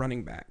on to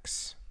running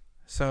backs.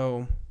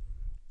 So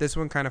this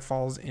one kind of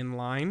falls in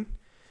line.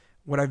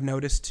 What I've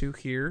noticed too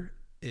here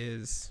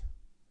is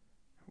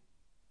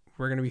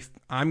I'm gonna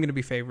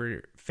be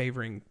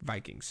favoring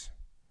Vikings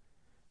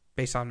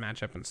based on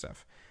matchup and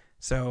stuff.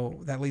 So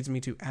that leads me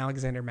to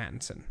Alexander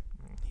Mattison.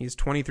 He's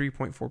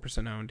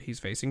 23.4% owned. He's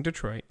facing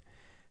Detroit.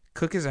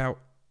 Cook is out.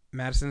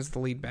 Madison's the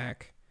lead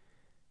back.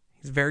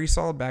 He's a very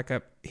solid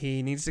backup.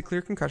 He needs to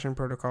clear concussion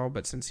protocol,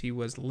 but since he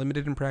was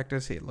limited in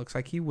practice, it looks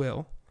like he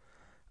will.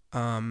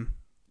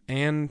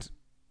 And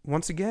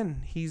once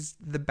again, he's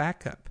the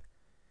backup.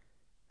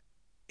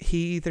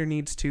 He either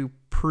needs to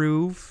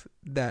prove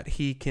that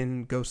he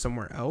can go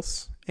somewhere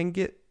else and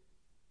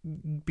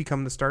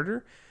become the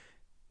starter,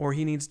 or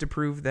he needs to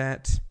prove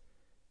that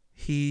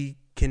he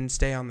can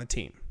stay on the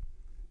team.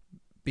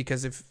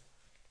 Because if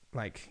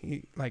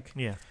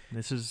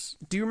this is.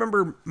 Do you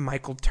remember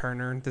Michael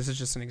Turner? This is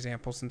just an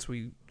example since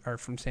we are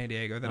from San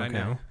Diego that I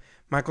know.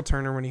 Michael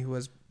Turner, when he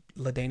was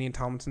LaDainian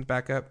Tomlinson's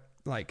backup,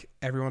 like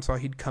every once in a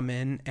while he'd come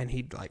in and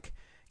he'd like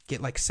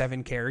get like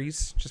 7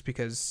 carries just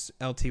because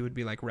LT would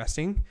be like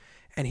resting,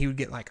 and he would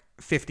get like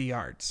 50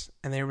 yards.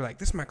 And they were like,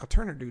 this Michael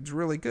Turner dude's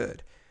really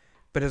good.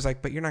 But it was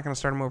like, but you're not going to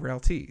start him over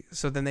LT.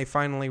 So then they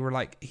finally were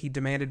like, he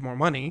demanded more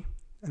money,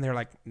 and they're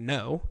like,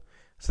 no.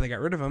 So they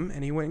got rid of him,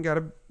 and he went and got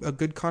a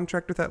good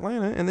contract with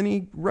Atlanta, and then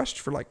he rushed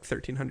for like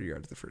 1,300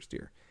 yards the first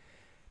year.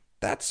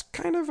 That's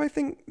kind of, I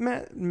think,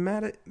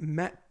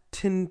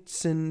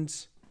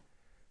 Mattinson's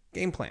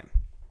game plan.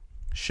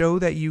 Show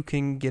that you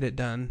can get it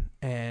done,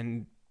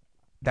 and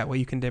that way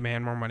you can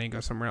demand more money and go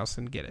somewhere else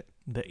and get it.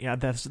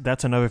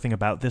 That's another thing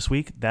about this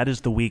week. That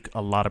is the week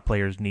a lot of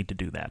players need to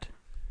do that.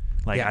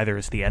 Either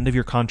it's the end of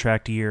your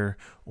contract year,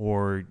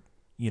 or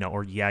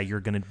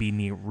you're going to be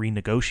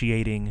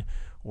renegotiating,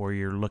 or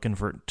you're looking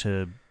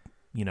to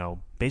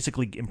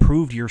basically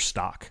improve your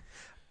stock.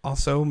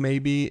 Also,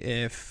 maybe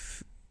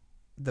if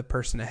the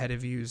person ahead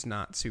of you is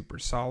not super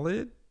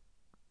solid,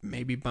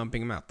 maybe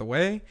bumping him out the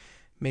way,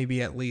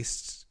 maybe at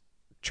least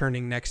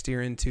churning next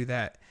year into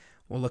that,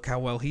 well, look how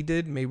well he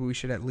did. Maybe we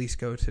should at least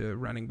go to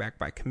running back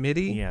by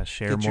committee. Yeah,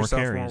 share more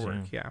carries. More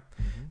work. Yeah.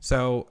 Mm-hmm.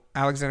 So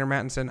Alexander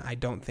Mattison, I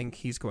don't think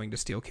he's going to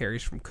steal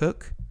carries from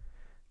Cook,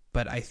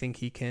 but I think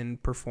he can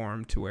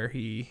perform to where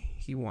he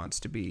wants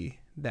to be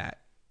that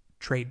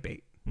trade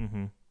bait.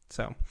 Mm-hmm.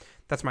 So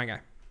that's my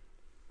guy.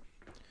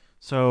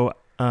 So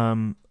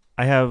I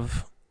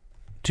have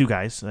 2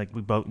 guys. Like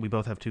we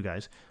both have 2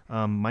 guys.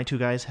 My 2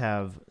 guys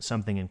have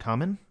something in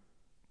common,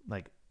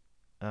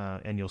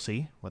 and you'll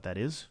see what that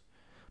is.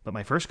 But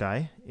my first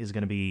guy is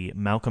going to be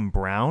Malcolm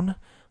Brown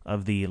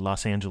of the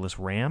Los Angeles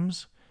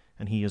Rams,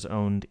 and he is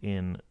owned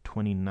in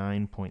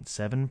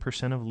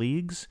 29.7% of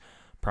leagues,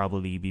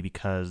 probably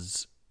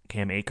because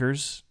Cam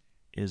Akers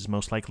is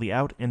most likely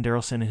out, and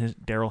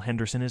Darrell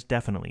Henderson is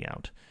definitely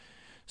out.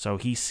 So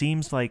he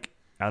seems like,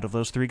 out of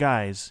those 3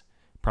 guys,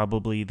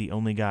 probably the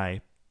only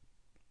guy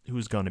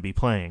who's going to be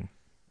playing,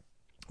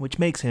 which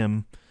makes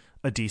him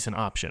a decent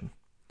option,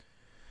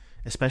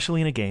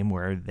 especially in a game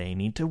where they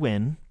need to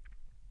win,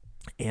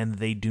 and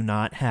they do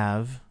not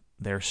have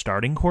their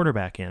starting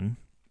quarterback in,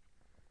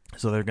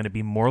 so they're going to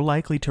be more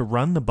likely to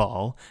run the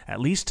ball, at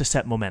least to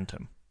set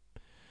momentum.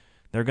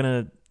 They're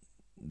going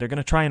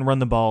to try and run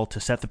the ball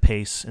to set the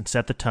pace and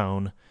set the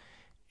tone,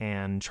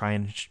 and try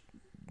and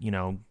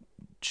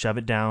shove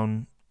it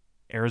down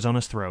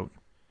Arizona's throat.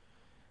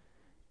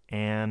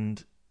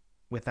 And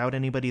without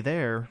anybody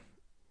there,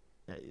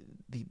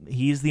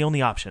 he's the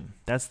only option.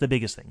 That's the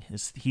biggest thing.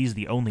 He's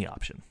the only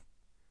option.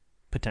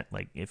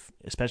 If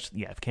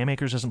Cam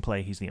Akers doesn't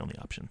play, he's the only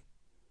option.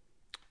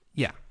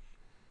 Yeah.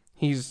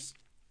 He's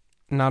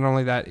not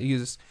only that,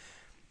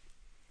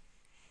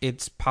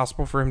 it's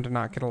possible for him to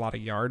not get a lot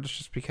of yards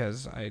just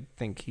because I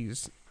think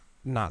he's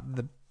not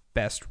the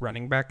best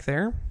running back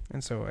there.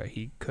 And so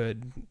he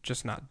could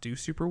just not do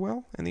super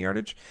well in the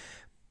yardage.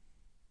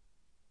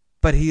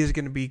 But he is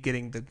going to be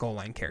getting the goal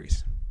line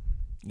carries.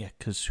 Yeah,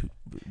 because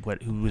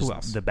who was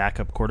else? The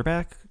backup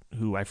quarterback,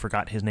 who I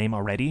forgot his name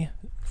already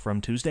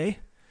from Tuesday?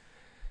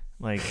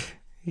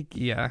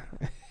 Yeah.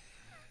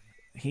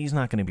 He's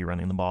not going to be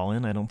running the ball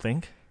in, I don't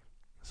think.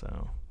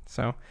 So,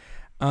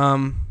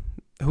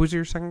 who's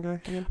your second guy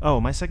again? Oh,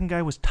 my second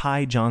guy was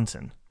Ty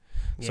Johnson.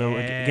 So,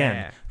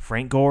 again,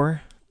 Frank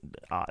Gore,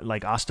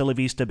 hasta la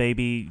vista,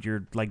 baby.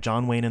 You're like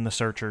John Wayne in The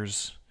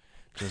Searchers,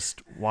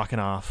 just walking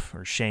off,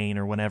 or Shane,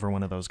 or whatever,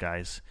 one of those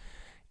guys.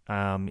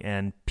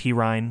 And P.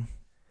 Ryan,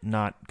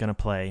 not going to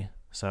play.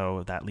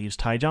 So that leaves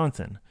Ty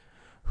Johnson,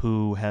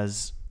 who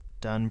has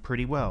done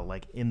pretty well.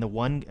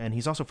 And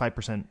he's also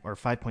 5% or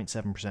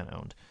 5.7%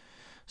 owned.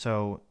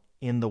 So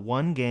in the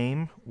one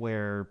game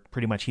where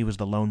pretty much he was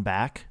the lone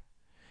back,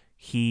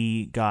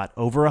 he got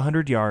over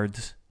 100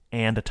 yards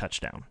and a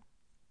touchdown.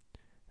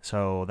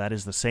 So that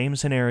is the same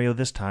scenario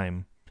this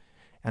time.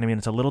 And I mean,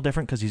 it's a little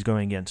different because he's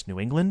going against New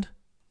England,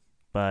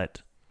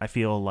 but I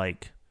feel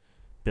like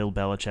Bill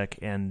Belichick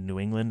and New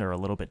England are a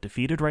little bit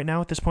defeated right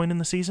now at this point in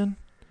the season.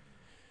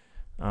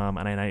 And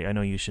I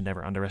know you should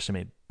never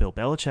underestimate Bill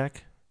Belichick,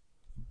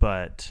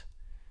 but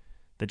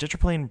the Jets are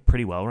playing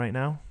pretty well right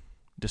now,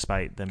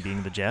 despite them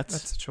being the Jets.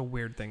 That's such a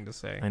weird thing to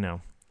say. I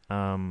know.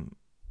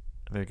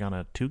 They're on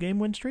a 2-game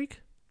win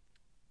streak?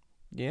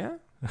 Yeah.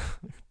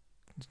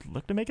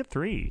 Look to make it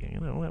 3.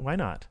 Why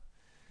not?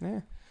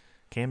 Yeah.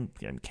 Cam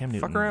Newton.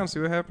 Fuck around, see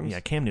what happens. Yeah,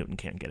 Cam Newton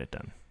can't get it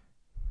done.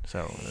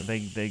 So they're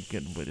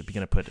going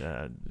to put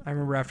I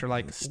remember after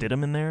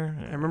Stidham in there.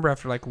 I remember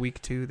after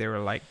week 2 they were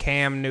like,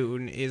 Cam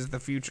Newton is the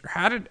future.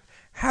 How did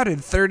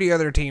 30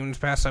 other teams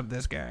pass up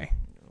this guy?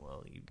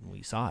 Well,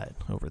 we saw it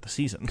over the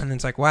season. And then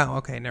it's like, wow,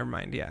 okay, never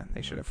mind. Yeah,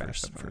 they should have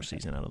passed up first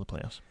season out of the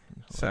playoffs.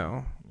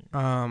 So,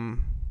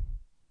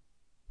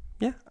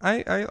 yeah,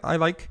 I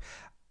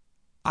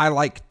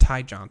like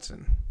Ty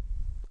Johnson.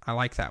 I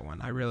like that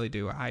one. I really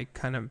do. I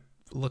kind of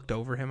looked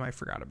over him. I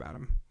forgot about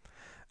him.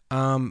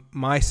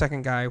 My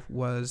second guy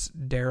was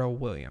Darrell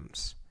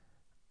Williams,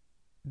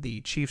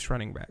 the Chiefs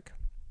running back,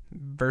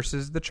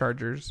 versus the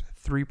Chargers,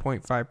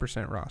 3.5%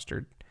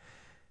 rostered.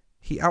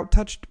 He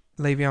outtouched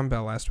Le'Veon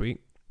Bell last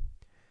week.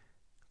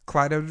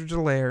 Clyde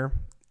Edwards-Helaire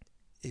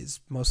is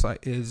most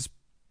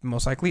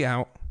likely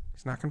out.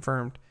 He's not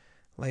confirmed.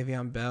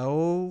 Le'Veon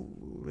Bell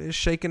is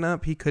shaken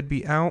up. He could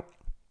be out.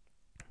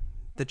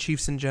 The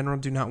Chiefs in general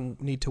do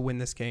not need to win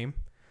this game.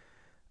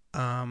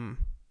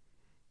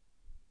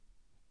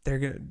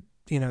 They're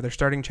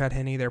starting Chad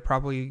Henne. They're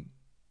probably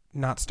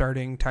not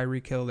starting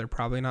Tyreek Hill. They're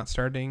probably not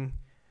starting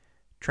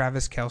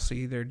Travis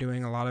Kelce. They're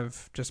doing a lot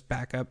of just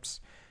backups.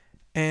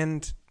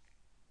 And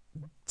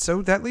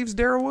so that leaves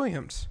Darrell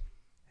Williams.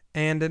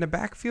 And in a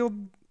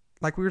backfield,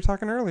 like we were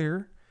talking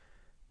earlier,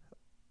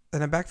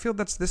 in a backfield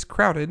that's this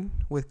crowded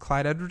with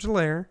Clyde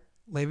Edwards-Helaire,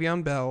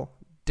 Le'Veon Bell,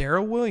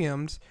 Darrell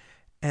Williams,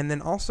 and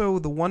then also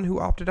the one who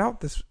opted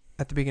out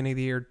at the beginning of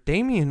the year,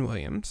 Damian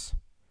Williams,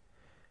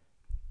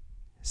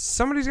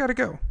 somebody's got to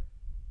go.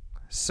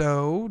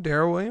 So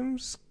Darrell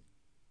Williams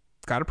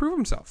got to prove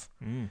himself.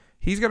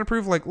 He's got to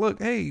prove, look,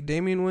 hey,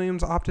 Damian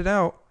Williams opted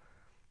out.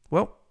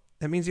 Well,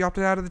 that means he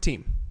opted out of the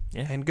team.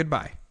 Yeah. And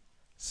goodbye.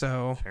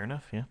 So fair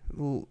enough, yeah.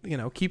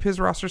 Keep his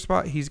roster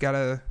spot. He's got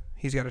to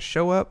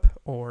show up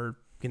or,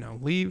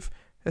 leave,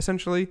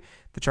 essentially.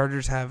 The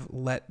Chargers have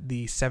let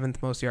the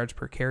 7th most yards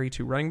per carry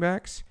to running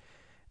backs.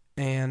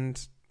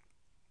 And,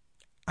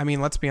 I mean,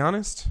 let's be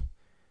honest.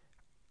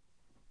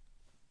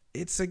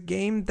 It's a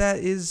game that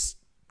is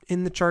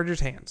in the Chargers'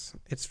 hands.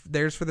 It's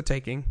theirs for the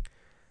taking.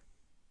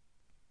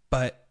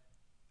 But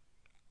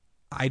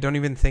I don't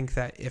even think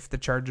that if the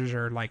Chargers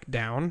are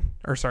down,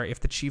 if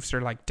the Chiefs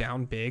are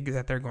down big,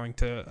 that they're going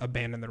to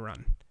abandon the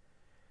run.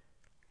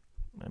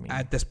 I mean,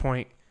 at this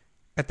point,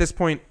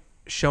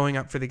 showing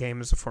up for the game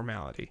is a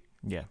formality.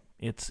 Yeah,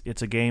 it's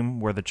a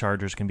game where the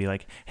Chargers can be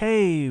like,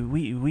 "Hey,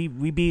 we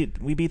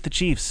beat the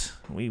Chiefs.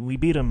 We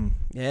beat them.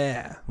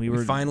 Yeah,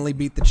 we finally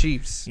beat the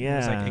Chiefs." Yeah,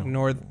 it's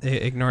ignore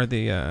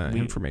the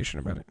information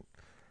about it.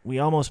 We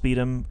almost beat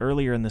them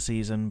earlier in the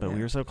season, but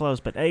we were so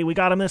close. But hey, we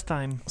got them this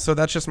time. So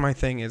that's just my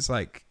thing. Is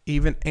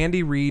even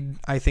Andy Reid,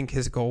 I think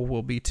his goal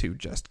will be to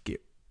just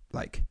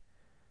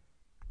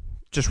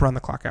just run the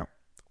clock out.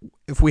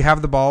 If we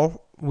have the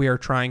ball, we are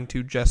trying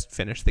to just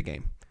finish the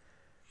game.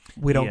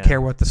 We don't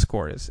care what the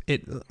score is.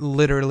 It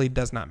literally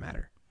does not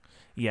matter.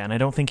 Yeah, and I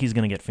don't think he's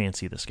going to get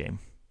fancy this game.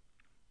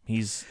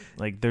 He's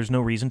there's no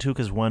reason to,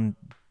 because 1,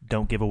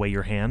 don't give away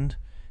your hand,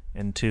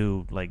 and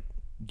 2,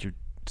 you're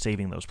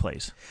saving those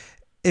plays.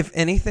 If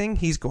anything,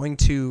 he's going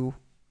to.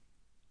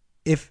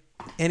 If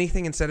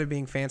anything instead of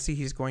being fancy,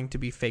 he's going to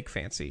be fake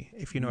fancy,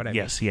 if you know what I mean.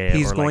 Yes, yeah.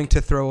 He's going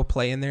to throw a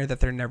play in there that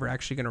they're never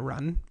actually going to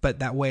run, but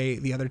that way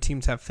the other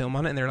teams have film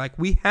on it, and they're like,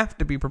 we have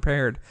to be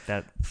prepared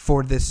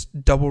for this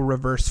double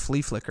reverse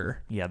flea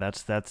flicker. Yeah,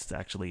 that's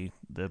actually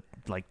the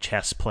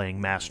chess playing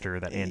master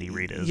that Andy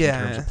Reid is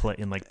Yeah. in terms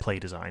of play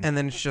design. And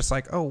then it's just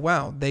like, oh,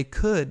 wow, they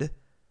could,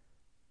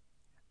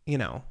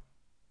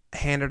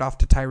 hand it off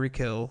to Tyreek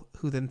Hill,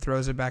 who then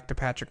throws it back to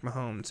Patrick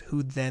Mahomes,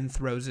 who then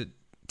throws it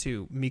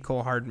to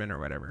Mecole Hardman or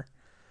whatever.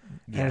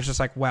 Yeah. And it's just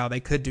like, wow, they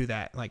could do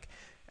that.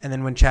 And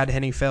then when Chad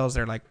Henne fails,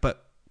 they're like,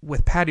 but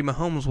with Patty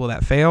Mahomes, will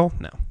that fail?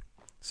 No.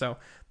 So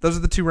those are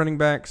the two running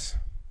backs.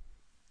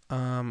 Do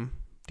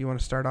you want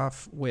to start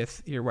off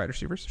with your wide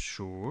receivers?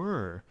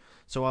 Sure.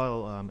 So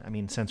I'll,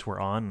 since we're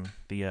on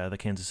the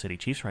Kansas City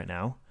Chiefs right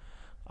now,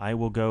 I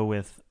will go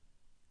with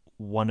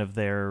one of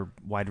their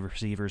wide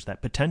receivers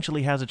that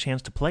potentially has a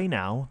chance to play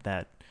now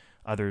that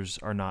others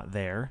are not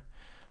there.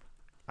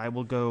 I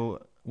will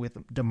go with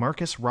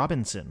Demarcus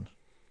Robinson,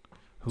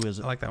 who is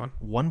I like that one.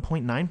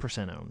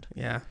 1.9% owned.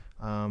 Yeah.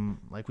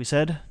 Like we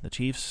said, the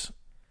Chiefs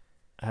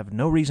have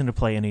no reason to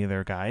play any of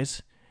their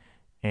guys,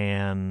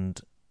 and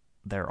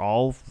they're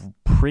all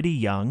pretty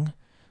young.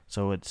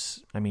 So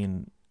it's, they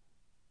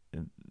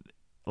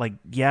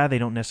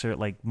don't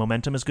necessarily,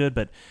 momentum is good,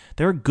 but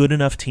they're a good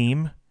enough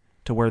team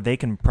to where they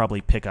can probably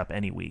pick up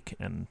any week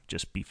and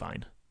just be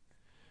fine.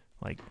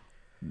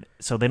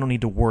 So they don't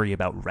need to worry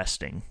about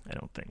resting, I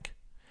don't think.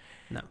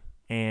 No.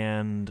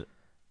 And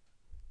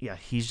yeah,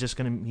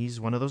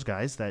 he's one of those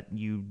guys that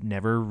you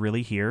never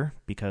really hear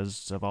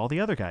because of all the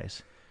other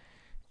guys.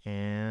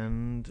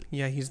 And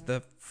yeah, he's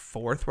the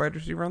fourth wide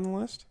receiver on the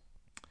list.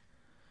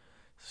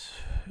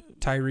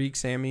 Tyreek,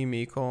 Sammy,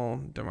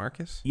 Mecole,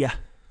 Demarcus. Yeah.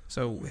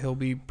 So he'll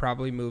be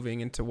probably moving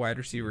into wide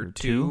receiver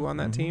 2 on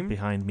that team.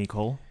 Behind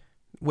Mecole.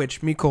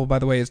 Which Mecole, by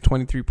the way, is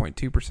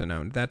 23.2%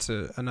 owned. That's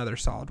another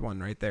solid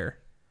one right there.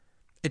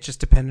 It's just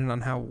dependent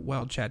on how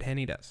well Chad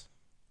Henne does.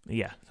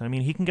 Yeah.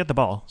 He can get the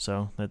ball,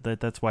 so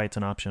that's why it's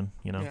an option,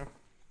 Yeah.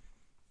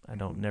 I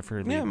don't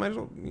never. Yeah, might as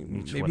well.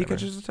 Maybe he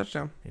catches a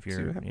touchdown. If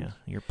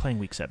you're playing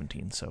week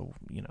 17, so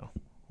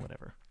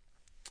whatever.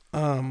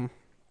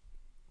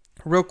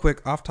 Real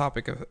quick, off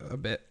topic a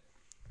bit.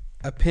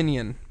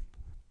 Opinion.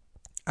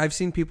 I've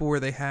seen people where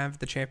they have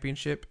the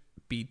championship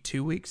be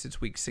 2 weeks. It's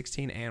week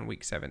 16 and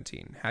week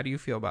 17. How do you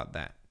feel about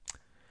that?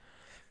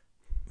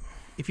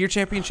 If your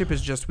championship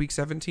is just week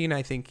 17,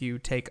 I think you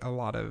take a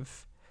lot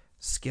of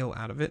skill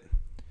out of it.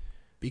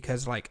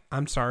 Because,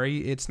 I'm sorry,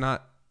 it's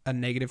not a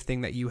negative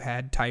thing that you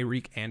had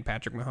Tyreek and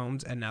Patrick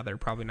Mahomes, and now they're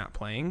probably not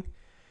playing.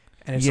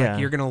 And it's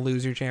you're going to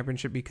lose your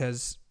championship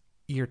because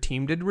your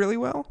team did really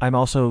well. I'm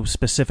also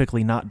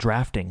specifically not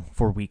drafting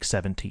for week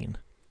 17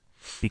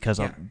 because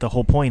the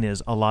whole point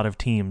is a lot of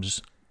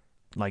teams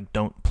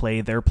don't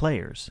play their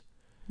players.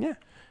 Yeah.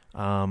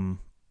 And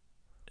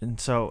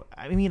so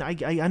I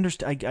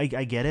understand.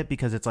 I get it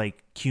because it's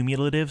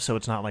cumulative, so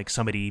it's not like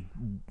somebody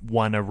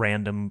won a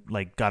random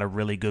got a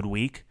really good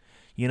week,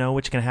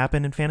 which can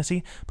happen in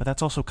fantasy. But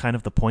that's also kind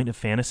of the point of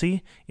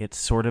fantasy. It's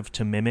sort of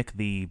to mimic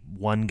the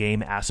one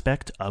game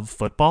aspect of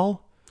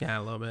football. Yeah,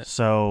 a little bit.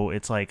 So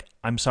it's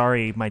I'm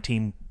sorry my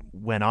team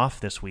went off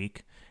this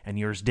week and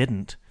yours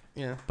didn't.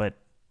 Yeah. But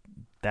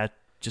that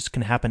just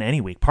can happen any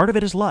week. Part of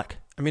it is luck.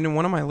 In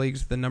one of my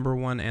leagues, the number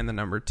 1 and the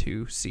number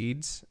 2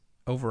 seeds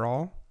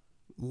overall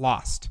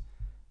lost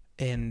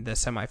in the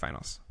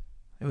semifinals.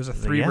 It was a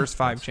 3 versus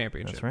 5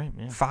 championship. That's right.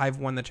 Yeah. 5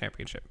 won the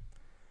championship.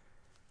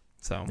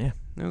 So yeah,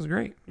 it was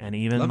great. And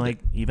even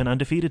even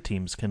undefeated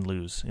teams can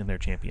lose in their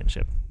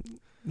championship.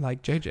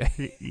 Like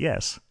JJ.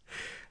 Yes.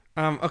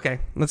 Okay,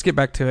 let's get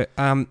back to it.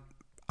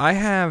 I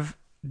have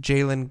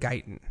Jalen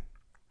Guyton.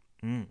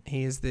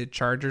 He is the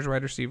Chargers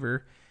wide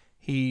receiver.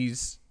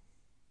 He's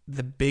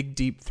the big,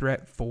 deep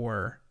threat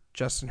for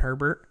Justin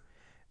Herbert.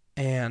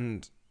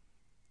 And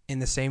in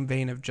the same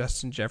vein of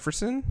Justin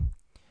Jefferson,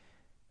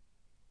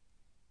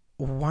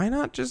 why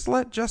not just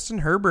let Justin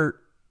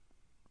Herbert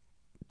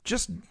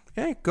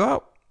go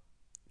out,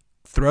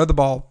 throw the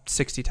ball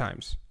 60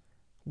 times?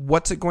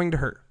 What's it going to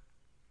hurt?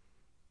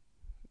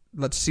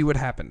 Let's see what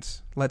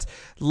happens. Let's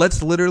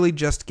literally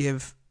just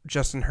give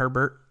Justin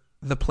Herbert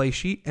the play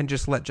sheet and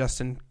just let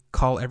Justin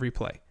call every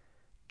play.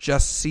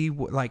 Just see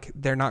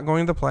they're not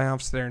going to the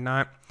playoffs.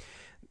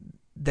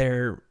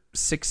 They're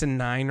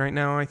 6-9 right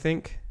now, I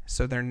think.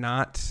 So they're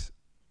not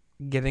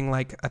getting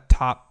a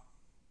top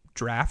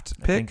draft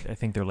pick. I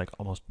think they're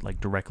almost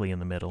directly in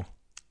the middle.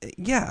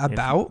 Yeah,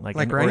 about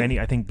right. Or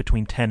I think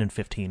between 10 and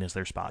 15 is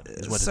their spot.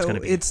 Is what it's going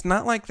to be. It's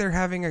not like they're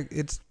having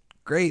it's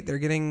great. They're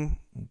getting.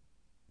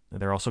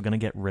 They're also going to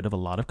get rid of a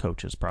lot of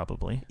coaches,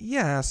 probably.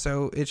 Yeah,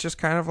 so it's just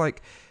kind of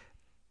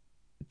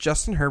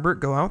Justin Herbert,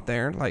 go out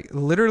there.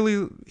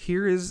 Literally,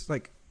 here is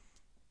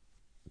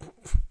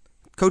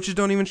coaches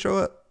don't even show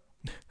up.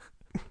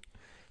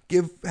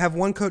 Have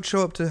one coach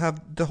show up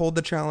to hold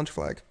the challenge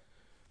flag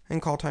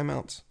and call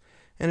timeouts.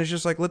 And it's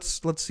just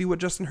let's see what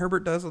Justin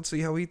Herbert does. Let's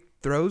see how he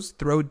throws.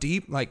 Throw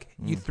deep.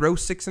 You throw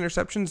 6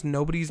 interceptions,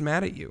 nobody's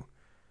mad at you.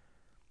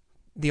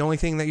 the only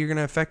thing that you're going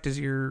to affect is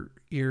your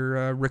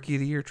Rookie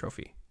of the Year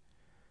trophy.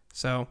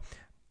 So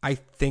I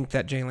think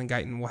that Jalen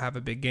Guyton will have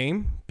a big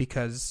game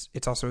because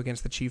it's also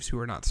against the Chiefs, who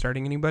are not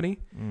starting anybody.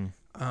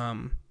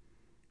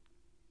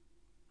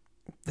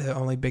 The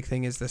only big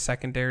thing is the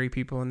secondary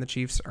people in the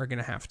Chiefs are going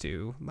to have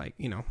to,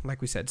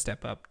 like we said,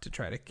 step up to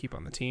try to keep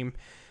on the team.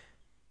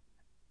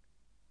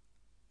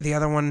 The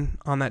other one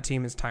on that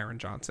team is Tyron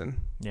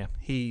Johnson. Yeah.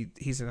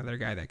 He's another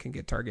guy that can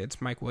get targets.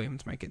 Mike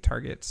Williams might get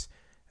targets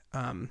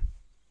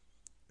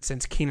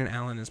since Keenan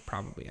Allen is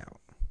probably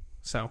out.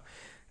 So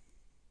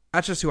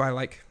that's just who I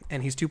like.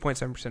 And he's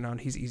 2.7%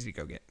 owned. He's easy to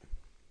go get.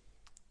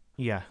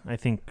 Yeah, I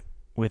think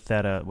with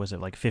that, was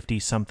it like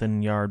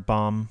 50-something yard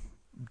bomb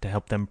to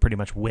help them pretty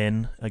much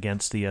win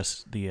against the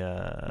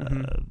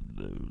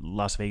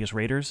Las Vegas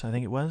Raiders, I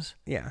think it was.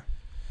 Yeah.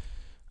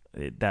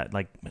 That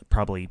like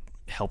probably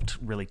helped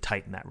really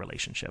tighten that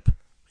relationship.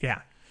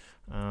 Yeah.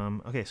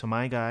 Okay, so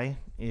my guy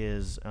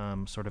is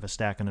sort of a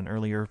stack on an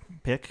earlier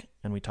pick,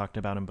 and we talked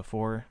about him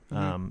before.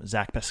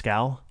 Zach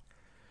Pascal.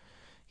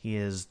 He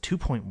is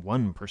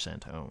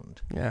 2.1%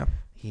 owned. Yeah.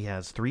 He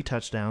has 3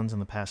 touchdowns in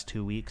the past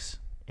 2 weeks,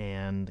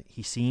 and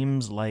he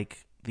seems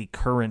like the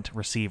current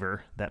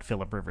receiver that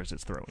Phillip Rivers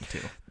is throwing to.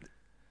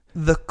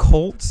 The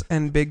Colts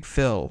and Big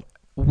Phil,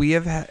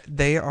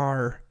 they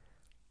are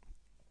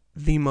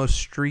the most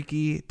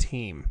streaky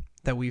team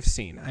that we've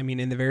seen. I mean,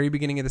 in the very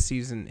beginning of the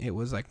season, it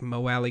was like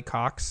Mo Alley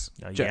Cox.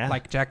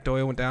 Like Jack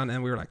Doyle went down,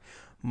 and we were like,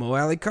 Mo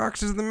Alley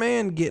Cox is the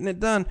man getting it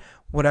done.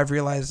 What I've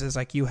realized is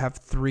like you have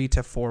 3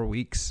 to 4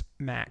 weeks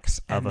max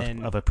of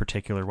a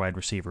particular wide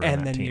receiver, and on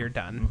that then team. you're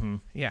done. Mm-hmm.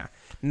 Yeah,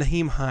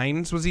 Naheem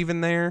Hines was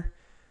even there.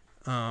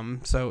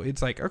 So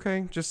it's like,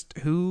 okay, just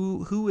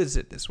who is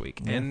it this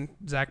week? Yeah. And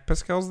Zach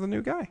Pascal's the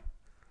new guy,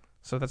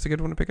 so that's a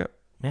good one to pick up.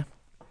 Yeah.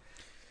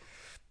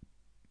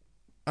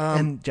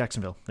 And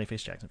Jacksonville, they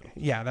face Jacksonville.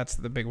 Yeah, that's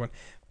the big one.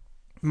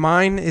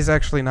 Mine is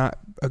actually not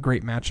a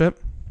great matchup.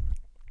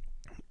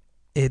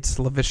 It's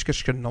Laviska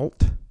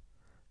Shenault.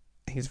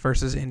 He's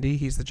versus Indy.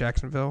 He's the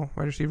Jacksonville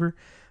wide receiver.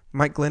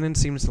 Mike Glennon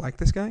seems to like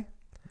this guy.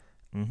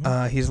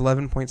 Mm-hmm. He's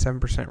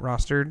 11.7%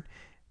 rostered.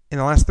 In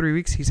the last 3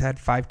 weeks, he's had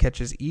 5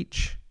 catches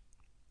each.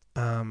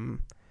 DJ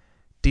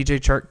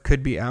Chark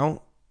could be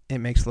out. It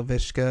makes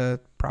Laviska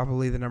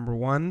probably the number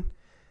 1.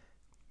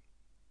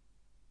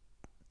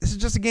 This is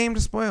just a game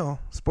to spoil.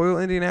 Spoil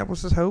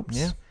Indianapolis' hopes.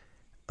 Yeah.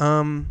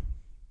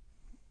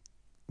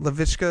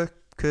 Laviska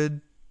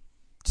could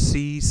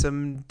see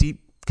some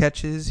deep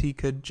catches. He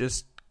could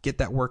just get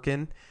that work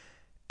in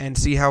and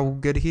see how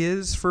good he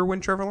is for when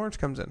Trevor Lawrence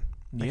comes in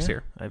next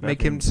year.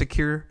 Make him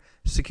secure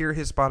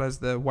his spot as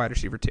the wide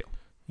receiver too.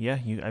 Yeah,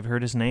 I've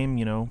heard his name,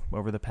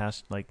 over the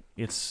past,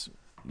 he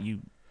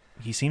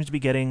seems to be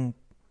getting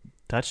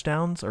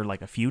touchdowns or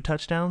like a few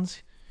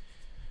touchdowns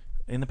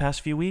in the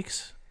past few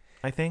weeks,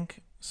 I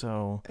think.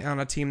 So on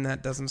a team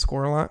that doesn't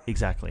score a lot.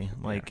 Exactly.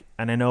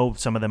 And I know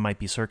some of them might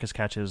be circus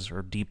catches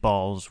or deep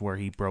balls where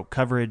he broke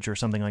coverage or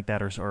something like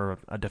that, or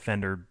a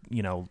defender,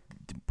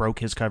 broke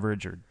his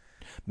coverage or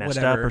messed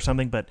up or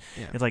something, but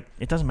it's like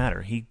it doesn't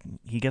matter. He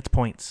gets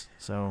points.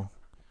 So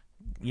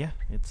yeah,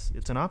 it's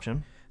an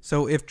option.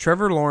 So if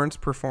Trevor Lawrence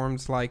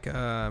performs like I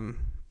kind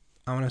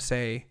of want to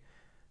say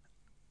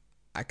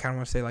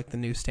like the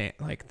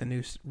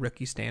new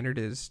rookie standard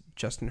is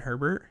Justin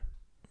Herbert.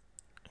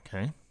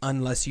 Okay.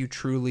 Unless you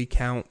truly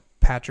count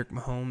Patrick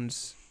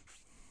Mahomes.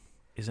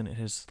 Isn't it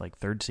his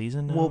third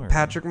season now? Well,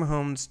 Patrick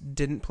Mahomes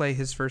didn't play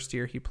his first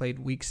year. He played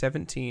week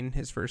 17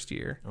 his first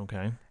year.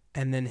 Okay.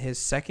 And then his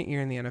second year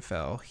in the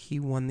NFL,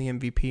 he won the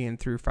MVP and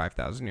threw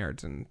 5,000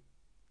 yards and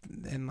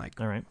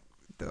all right.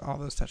 All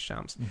those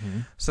touchdowns.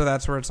 Mm-hmm. So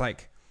that's where it's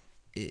like,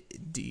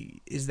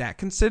 is that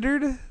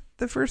considered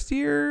the first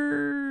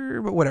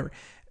year? But whatever.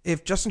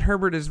 If Justin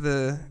Herbert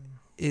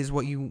is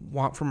what you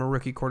want from a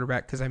rookie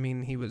quarterback, because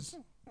he was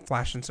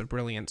flashing some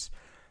brilliance.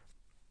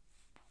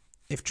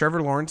 If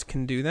Trevor Lawrence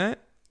can do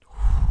that,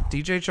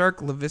 DJ Chark,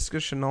 Laviska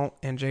Shenault,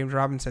 and James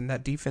Robinson,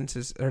 that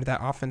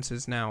offense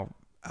is now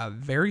a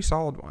very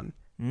solid one.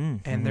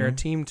 Mm-hmm. And they're a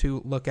team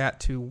to look at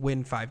to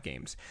win 5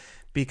 games.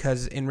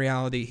 Because in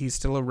reality, he's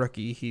still a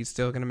rookie. He's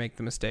still going to make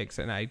the mistakes,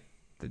 and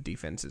the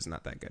defense is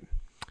not that good.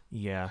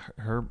 Yeah,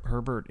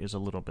 Herbert is a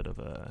little bit of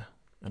an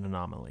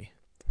anomaly.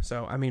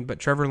 So, but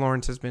Trevor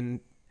Lawrence has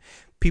been...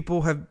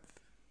 People have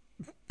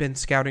been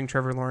scouting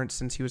Trevor Lawrence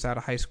since he was out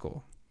of high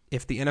school.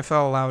 If the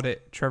NFL allowed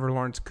it, Trevor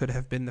Lawrence could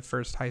have been the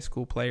first high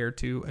school player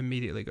to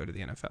immediately go to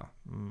the NFL.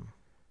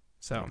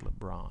 So like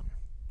LeBron.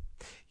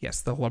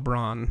 Yes, the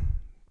LeBron,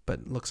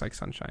 but looks like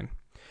sunshine.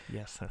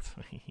 Yes, that's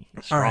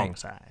strong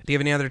side. Do you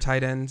have any other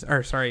tight ends?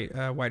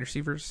 Wide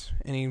receivers?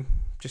 Any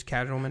just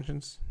casual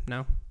mentions?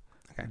 No?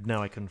 Okay. No,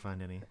 I couldn't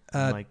find any.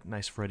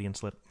 Nice Freudian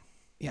slip.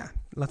 Yeah,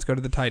 let's go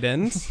to the tight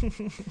ends.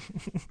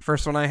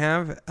 First one I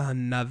have,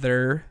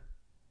 another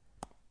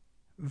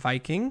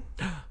Viking.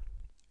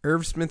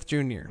 Irv Smith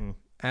Jr.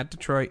 At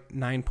Detroit,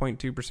 9.2%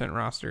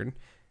 rostered.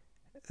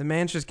 The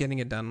man's just getting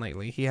it done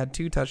lately. He had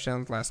 2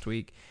 touchdowns last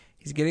week.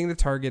 He's getting the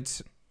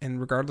targets,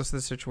 and regardless of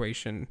the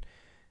situation,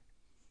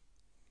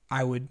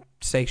 I would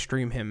say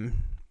stream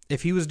him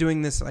if he was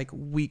doing this like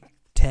week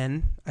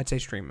 10, I'd say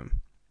stream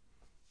him.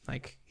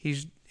 Like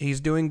he's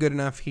doing good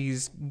enough.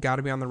 He's got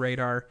to be on the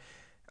radar.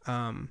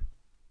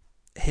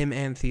 Him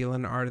and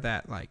Thielen are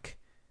that like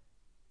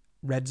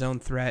red zone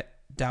threat.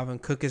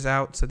 Dalvin Cook is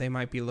out, so they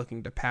might be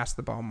looking to pass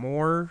the ball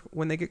more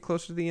when they get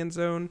closer to the end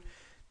zone.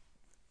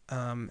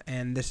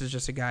 And this is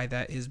just a guy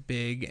that is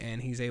big,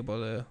 and he's able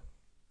to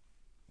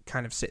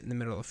kind of sit in the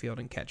middle of the field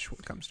and catch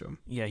what comes to him.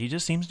 Yeah, he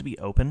just seems to be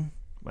open.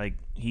 Like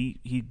he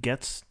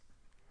gets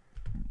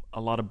a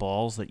lot of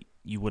balls that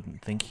you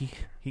wouldn't think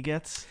he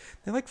gets.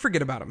 They like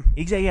forget about him.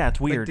 Exactly. Yeah, it's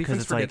weird because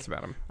defense it's forgets like,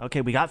 about him.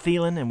 Okay, we got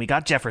Thielen and we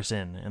got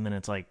Jefferson, and then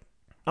it's like,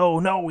 oh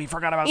no, we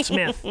forgot about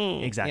Smith.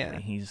 Exactly. Yeah.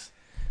 He's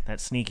that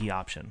sneaky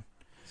option.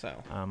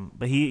 So,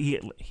 but he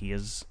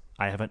is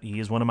he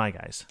is one of my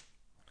guys.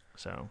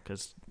 So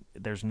because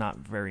there's not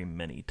very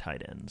many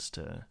tight ends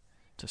to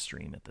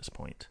stream at this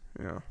point.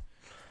 yeah.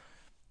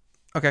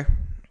 Okay,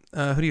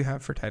 who do you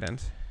have for tight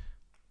ends?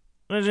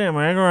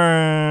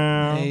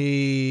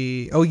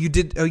 Hey. Oh, you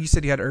did. Oh, you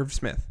said you had Irv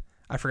Smith.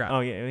 I forgot. Oh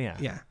yeah.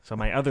 Yeah. So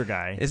my other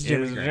guy is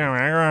Jimmy Jimmy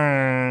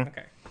Graham.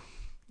 Okay.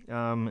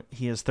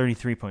 He is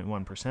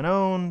 33.1%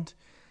 owned,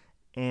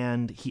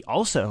 and he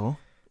also,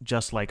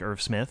 just like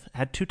Irv Smith,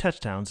 had 2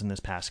 touchdowns in this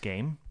past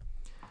game,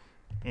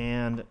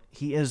 and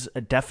he is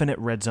a definite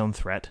red zone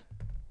threat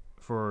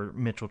for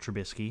Mitchell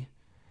Trubisky,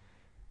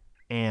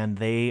 and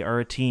they are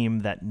a team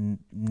that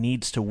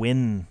needs to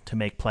win to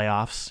make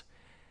playoffs,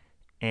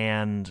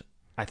 and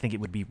I think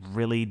it would be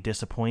really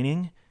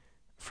disappointing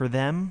for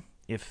them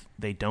if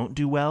they don't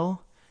do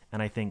well,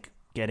 and I think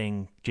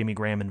getting Jimmy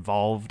Graham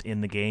involved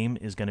in the game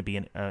is going to be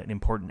an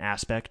important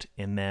aspect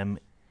in them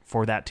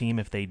for that team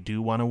if they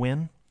do want to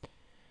win.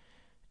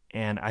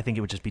 And I think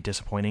it would just be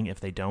disappointing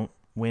if they don't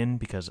win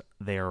because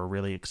they are a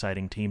really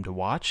exciting team to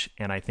watch.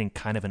 And I think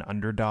kind of an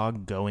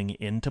underdog going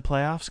into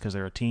playoffs because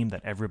they're a team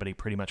that everybody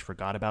pretty much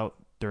forgot about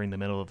during the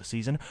middle of the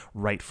season,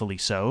 rightfully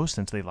so,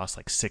 since they lost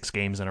like 6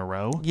 games in a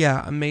row.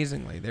 Yeah,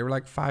 amazingly. They were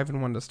like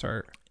 5-1 to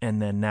start.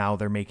 And then now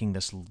they're making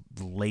this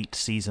late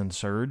season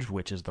surge,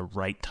 which is the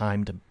right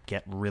time to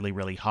get really,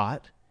 really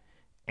hot.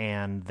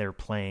 And they're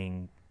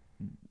playing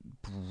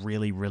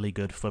really, really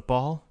good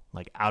football,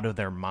 like out of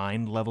their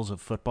mind levels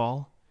of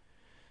football.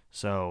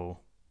 So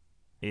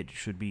it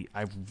should be,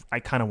 I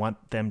kind of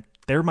want them,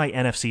 they're my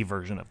NFC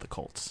version of the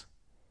Colts.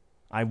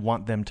 I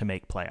want them to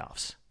make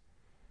playoffs.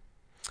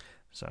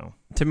 So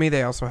to me,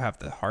 they also have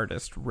the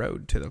hardest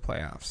road to the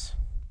playoffs.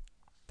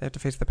 They have to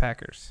face the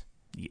Packers.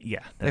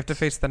 Yeah. They have to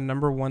face the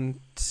number 1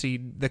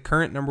 seed, the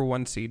current number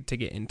 1 seed to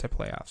get into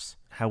playoffs.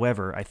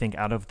 However, I think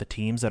out of the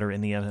teams that are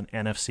in the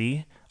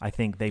NFC, I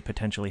think they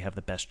potentially have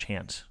the best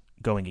chance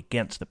going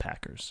against the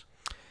Packers.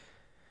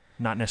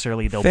 Not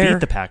necessarily they'll beat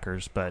the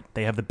Packers, but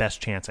they have the best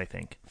chance, I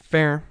think.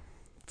 Fair.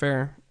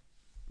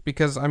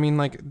 Because, I mean,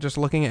 like, just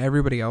looking at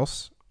everybody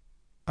else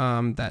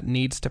that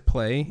needs to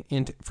play.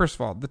 First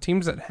of all, the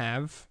teams that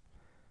have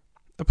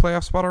a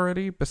playoff spot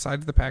already,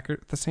 besides the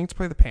Packers, the Saints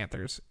play the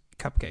Panthers,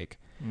 cupcake.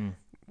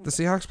 The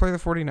Seahawks play the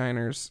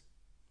 49ers.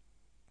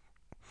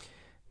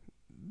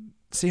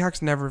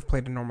 Seahawks never have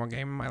played a normal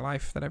game in my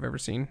life that I've ever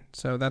seen,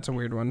 so that's a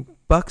weird one.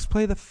 Bucks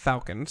play the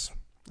Falcons.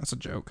 That's a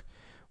joke.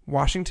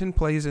 Washington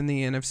plays in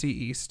the NFC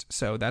East,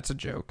 so that's a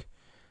joke.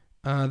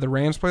 The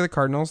Rams play the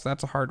Cardinals.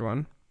 That's a hard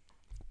one.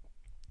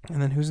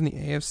 And then who's in the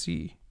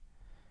AFC?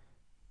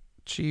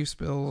 Chiefs,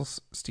 Bills,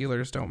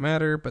 Steelers don't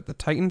matter, but the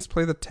Titans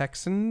play the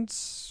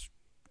Texans.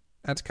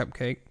 That's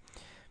cupcake.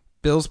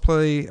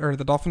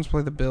 The Dolphins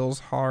play the Bills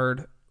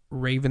hard.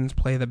 Ravens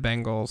play the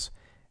Bengals,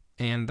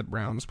 and the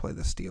Browns play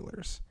the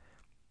Steelers.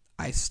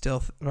 I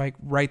still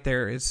right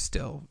there is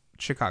still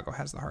Chicago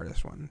has the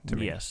hardest one to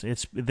me. Yes,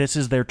 this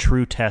is their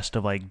true test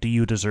of like, do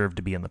you deserve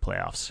to be in the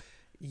playoffs?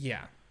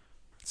 Yeah.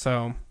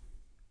 So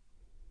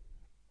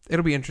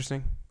it'll be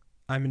interesting.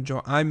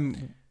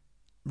 I'm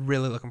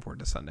really looking forward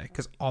to Sunday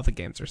because all the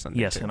games are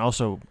Sunday. Yes, too. and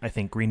also I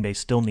think Green Bay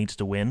still needs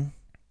to win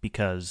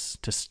because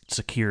to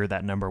secure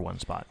that number 1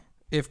 spot.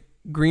 If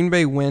Green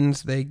Bay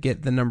wins, they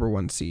get the number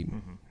 1 seed.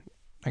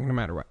 Like no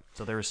matter what.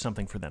 So there is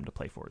something for them to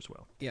play for as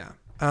well. Yeah.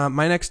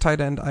 My next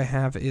tight end I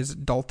have is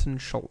Dalton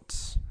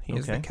Schultz. He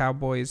is the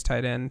Cowboys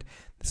tight end.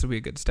 This will be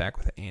a good stack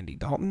with Andy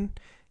Dalton.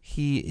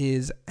 He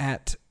is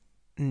at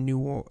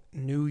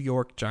New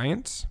York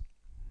Giants,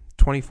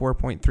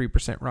 24.3%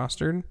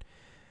 rostered.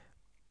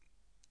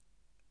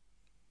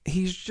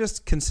 He's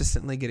just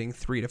consistently getting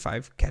 3 to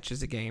 5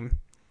 catches a game.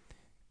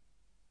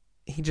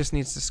 He just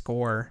needs to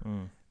score.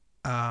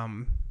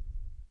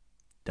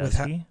 Does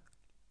he?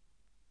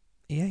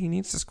 Yeah, he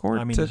needs to score.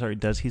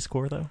 Does he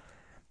score though?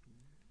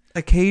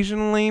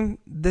 Occasionally,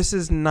 this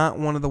is not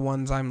one of the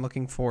ones I'm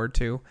looking forward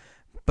to,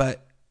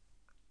 but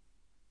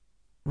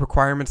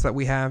requirements that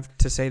we have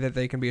to say that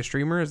they can be a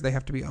streamer is they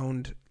have to be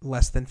owned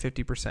less than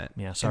 50%.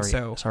 Yeah,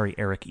 sorry,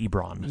 Eric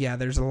Ebron. Yeah,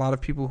 there's a lot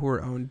of people who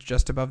are owned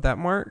just above that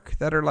mark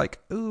that are like,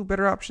 ooh,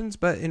 better options,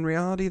 but in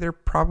reality, they're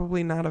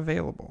probably not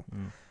available.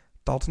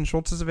 Dalton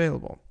Schultz is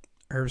available.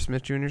 Irv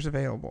Smith Jr. is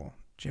available.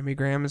 Jimmy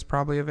Graham is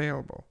probably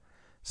available.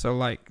 So,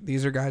 like,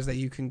 these are guys that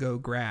you can go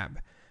grab.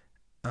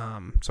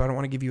 So I don't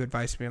want to give you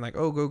advice being like,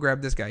 oh, go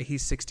grab this guy.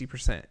 He's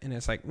 60%. And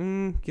it's like,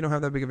 you don't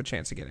have that big of a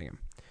chance of getting him.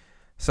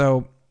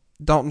 So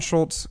Dalton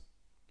Schultz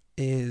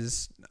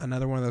is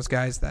another one of those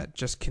guys that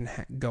just can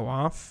go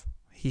off.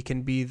 He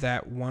can be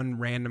that one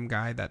random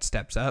guy that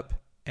steps up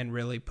and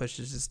really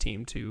pushes his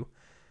team to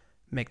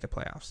make the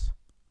playoffs.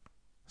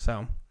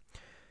 So,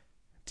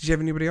 did you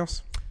have anybody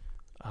else?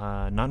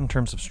 Not in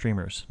terms of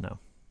streamers, no.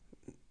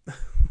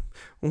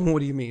 What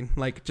do you mean?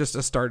 Like just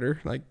a starter?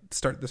 Like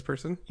start this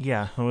person?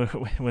 Yeah,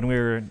 when we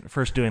were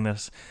first doing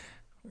this,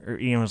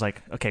 Ian was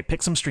like, okay,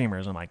 pick some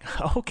streamers. I'm like,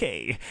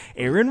 okay,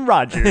 Aaron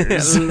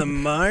Rodgers.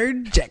 Lamar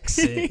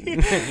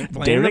Jackson.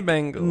 Playing the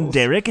Bengals.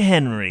 Derrick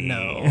Henry.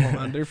 No,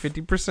 under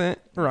 50%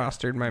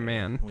 rostered, my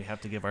man. We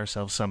have to give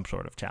ourselves some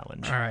sort of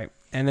challenge. All right.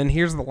 And then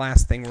here's the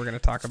last thing we're going to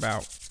talk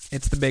about.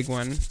 It's the big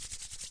one.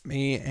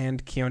 Me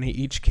and Keone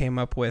each came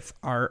up with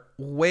our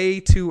way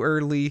too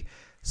early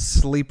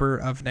sleeper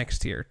of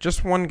next year.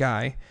 Just one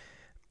guy.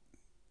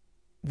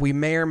 We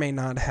may or may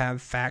not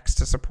have facts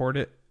to support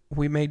it.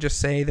 We may just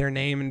say their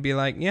name and be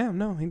like, yeah,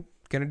 no, he's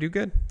going to do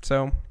good.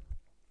 So,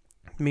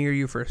 me or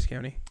you first,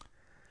 Keone?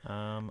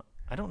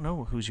 I don't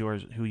know who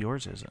yours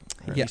is. Or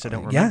at yeah, least I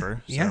don't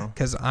remember. Yeah,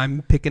 because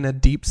I'm picking a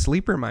deep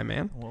sleeper, my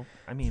man. Well,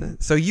 I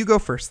mean... So you go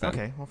first, then.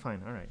 Okay, well,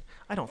 fine. All right.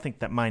 I don't think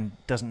that mine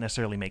doesn't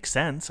necessarily make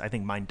sense. I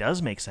think mine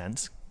does make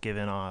sense,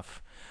 given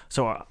off...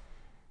 So,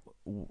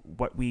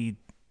 what we...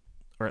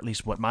 Or at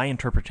least what my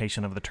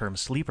interpretation of the term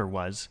sleeper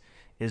was,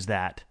 is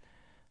that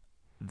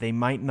they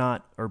might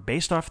not... Or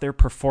based off their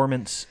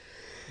performance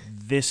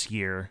this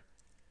year,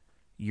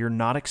 you're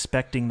not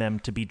expecting them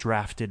to be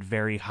drafted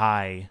very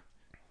high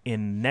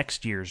in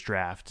next year's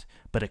draft,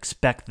 but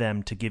expect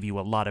them to give you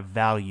a lot of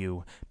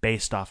value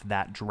based off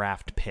that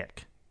draft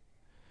pick.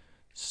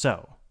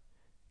 So,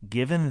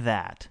 given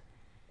that,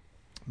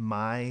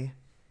 my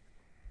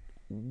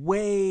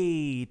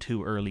way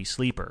too early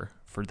sleeper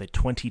for the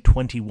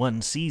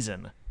 2021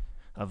 season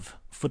of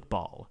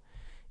football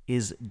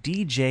is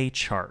DJ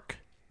Chark,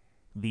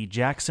 the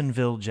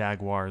Jacksonville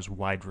Jaguars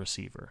wide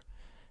receiver.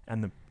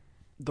 And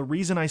the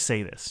reason I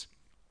say this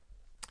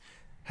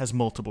has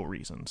multiple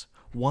reasons.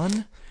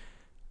 One,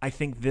 I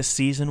think this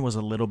season was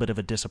a little bit of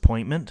a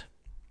disappointment.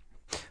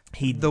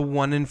 The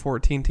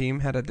 1-14 team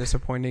had a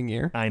disappointing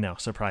year. I know,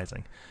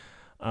 surprising.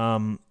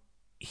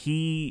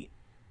 He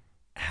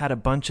had a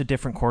bunch of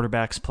different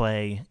quarterbacks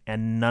play,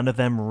 and none of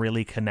them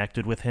really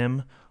connected with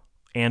him,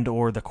 and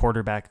or the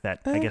quarterback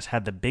that I guess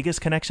had the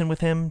biggest connection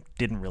with him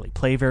didn't really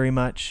play very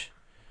much.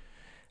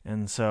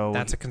 And so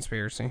that's a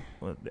conspiracy.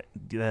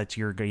 That's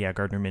your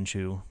Gardner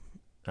Minshew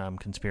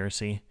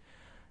conspiracy.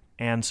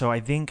 And so I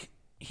think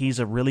he's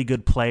a really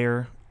good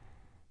player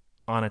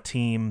on a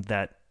team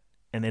that,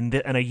 and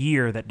in a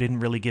year that didn't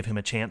really give him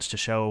a chance to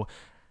show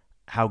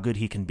how good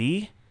he can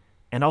be.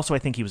 And also I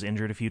think he was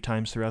injured a few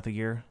times throughout the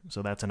year.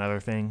 So that's another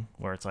thing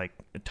where it's like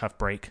a tough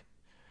break.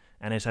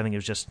 And I think it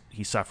was just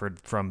he suffered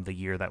from the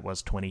year that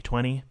was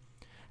 2020.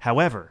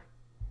 However,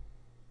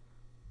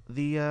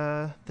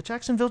 the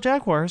Jacksonville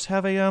Jaguars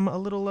have a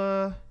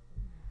little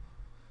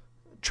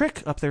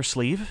trick up their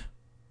sleeve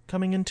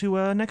coming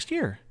into next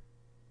year.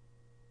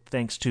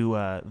 Thanks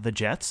to the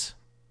Jets,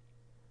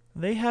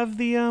 they have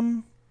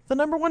the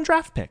number one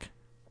draft pick,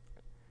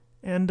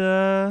 and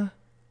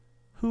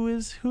who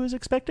is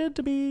expected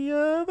to be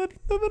the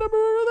number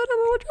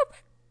one draft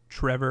pick?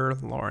 Trevor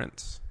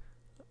Lawrence.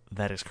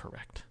 That is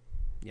correct.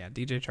 Yeah,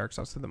 DJ Chark's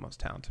also the most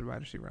talented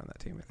wide receiver on that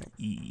team, I think.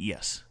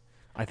 Yes,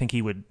 I think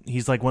he would.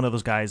 He's like one of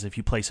those guys. If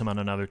you place him on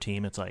another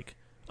team, it's like,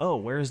 oh,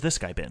 where has this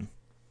guy been?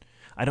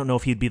 I don't know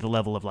if he'd be the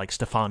level of like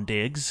Stephon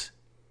Diggs,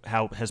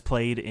 how has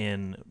played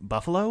in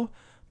Buffalo.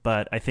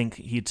 But I think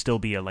he'd still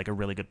be a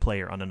really good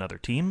player on another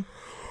team.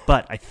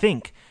 But I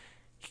think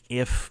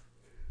if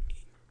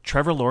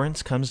Trevor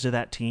Lawrence comes to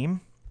that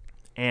team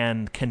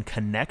and can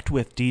connect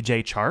with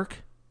DJ Chark,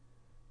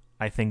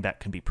 I think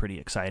that can be pretty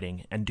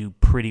exciting and do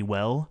pretty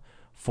well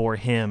for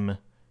him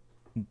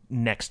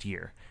next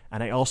year.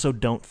 And I also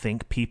don't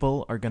think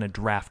people are going to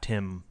draft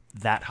him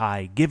that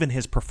high given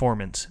his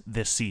performance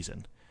this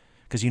season.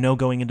 Because,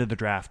 going into the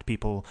draft,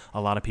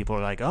 a lot of people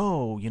are like,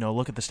 oh,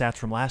 look at the stats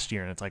from last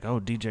year. And it's like, oh,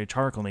 DJ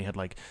Chark only had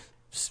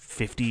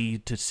 50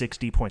 to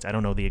 60 points. I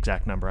don't know the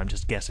exact number. I'm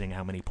just guessing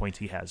how many points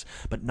he has.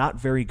 But not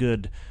very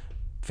good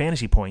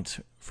fantasy points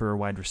for a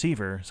wide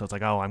receiver. So it's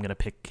like, oh, I'm going to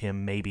pick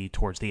him maybe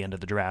towards the end of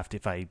the draft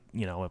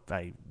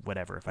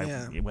whatever.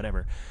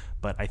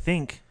 But I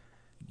think,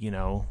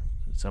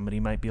 somebody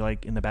might be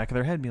in the back of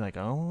their head, be like,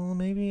 oh,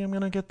 maybe I'm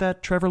going to get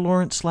that Trevor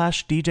Lawrence /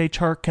 DJ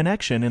Chark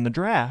connection in the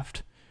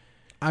draft.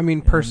 I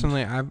mean,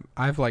 personally,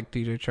 I've liked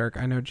DJ Chark.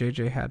 I know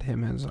JJ had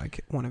him as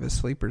one of his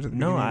sleepers at the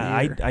beginning of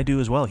the year. I do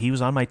as well. He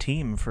was on my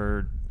team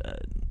for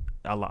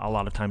a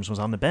lot of times was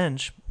on the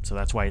bench, so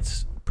that's why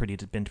it's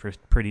been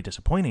pretty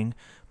disappointing.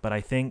 But I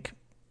think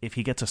if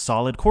he gets a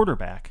solid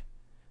quarterback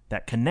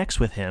that connects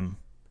with him,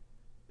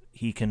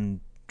 he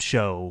can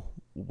show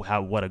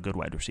what a good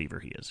wide receiver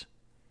he is.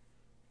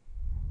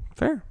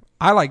 Fair.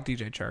 I like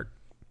DJ Chark.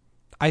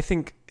 I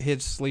think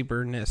his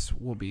sleeperness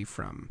will be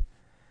from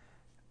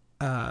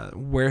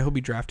where he'll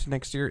be drafted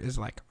next year is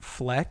like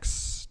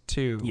flex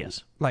to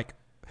Yes. like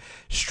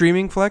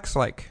streaming flex,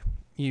 like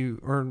let me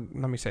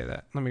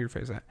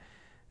rephrase that.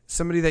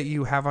 Somebody that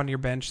you have on your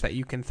bench that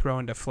you can throw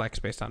into flex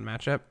based on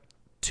matchup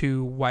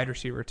to wide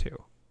receiver 2.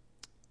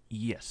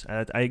 Yes,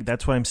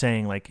 that's what I'm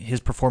saying. Like his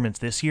performance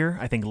this year,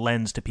 I think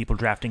lends to people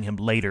drafting him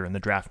later in the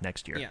draft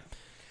next year. Yeah.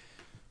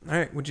 All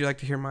right. Would you like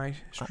to hear my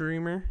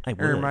streamer I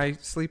would. or my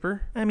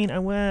sleeper? I mean, I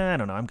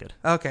don't know. I'm good.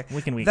 Okay.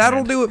 We can.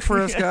 That'll do it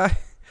for us, guy.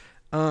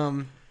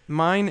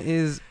 Mine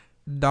is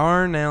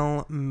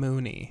Darnell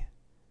Mooney.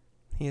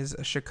 He is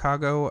a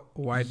Chicago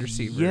wide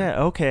receiver.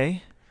 Yeah.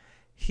 Okay.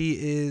 He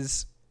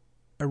is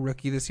a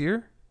rookie this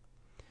year.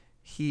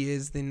 He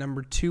is the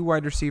number 2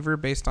 wide receiver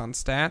based on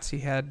stats. He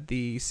had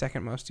the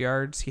second most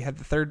yards. He had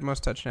the third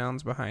most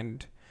touchdowns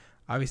behind,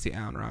 obviously,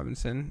 Allen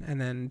Robinson.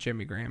 And then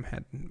Jimmy Graham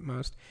had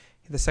most.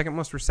 The second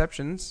most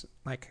receptions,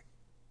 like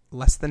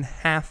less than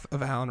half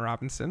of Allen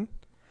Robinson.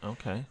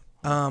 Okay.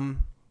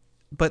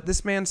 But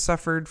this man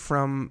suffered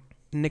from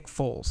Nick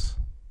Foles.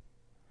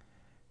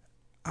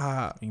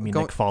 You mean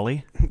Nick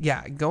Foley?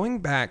 Yeah. Going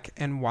back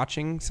and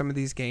watching some of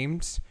these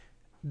games,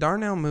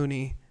 Darnell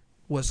Mooney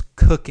was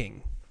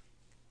cooking.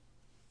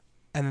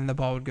 And then the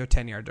ball would go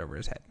 10 yards over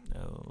his head.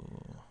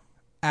 Oh.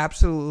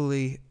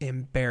 Absolutely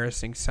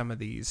embarrassing, some of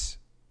these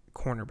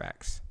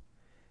cornerbacks.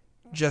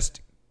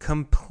 Just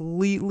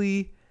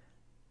completely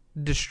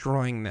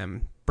destroying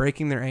them,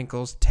 breaking their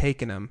ankles,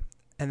 taking them,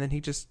 and then he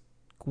just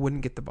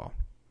wouldn't get the ball.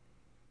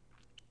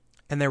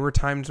 And there were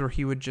times where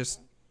he would just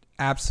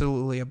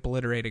absolutely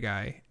obliterate a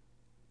guy,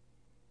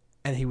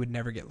 and he would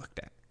never get looked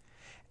at.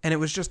 And it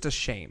was just a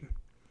shame.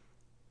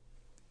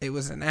 It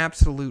was an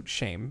absolute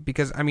shame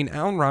because, I mean,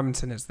 Allen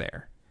Robinson is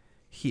there.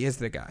 He is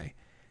the guy.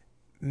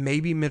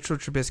 Maybe Mitchell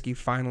Trubisky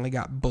finally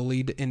got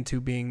bullied into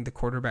being the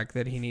quarterback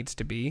that he needs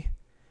to be.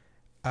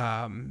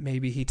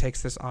 Maybe he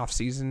takes this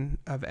offseason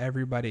of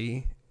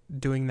everybody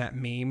doing that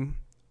meme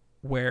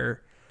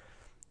where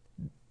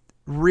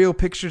real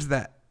pictures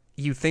that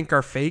you think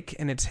are fake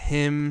and it's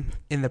him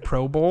in the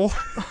Pro Bowl.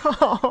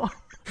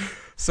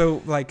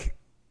 So, like,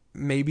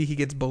 maybe he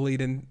gets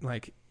bullied in,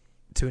 like,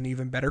 to an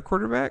even better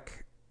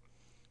quarterback.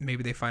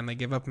 Maybe they finally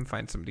give up and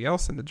find somebody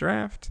else in the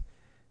draft.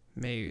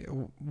 Maybe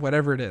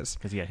whatever it is.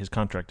 Because, his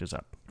contract is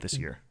up this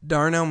year.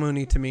 Darnell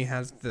Mooney, to me,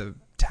 has the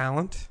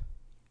talent.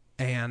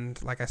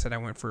 And like I said, I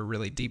went for a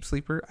really deep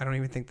sleeper. I don't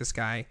even think this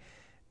guy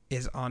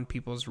is on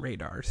people's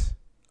radars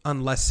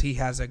unless he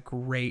has a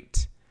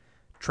great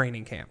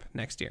training camp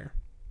next year.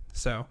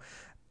 So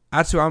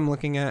that's who I'm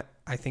looking at.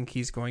 I think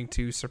he's going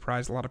to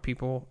surprise a lot of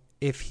people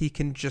if he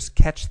can just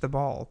catch the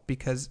ball,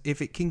 because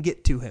if it can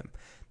get to him,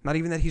 not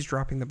even that he's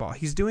dropping the ball,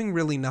 he's doing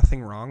really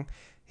nothing wrong.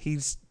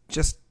 He's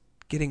just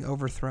getting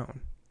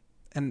overthrown.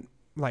 And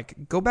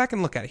like, go back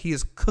and look at it. He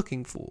is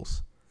cooking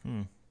fools.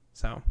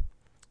 So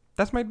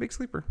that's my big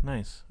sleeper.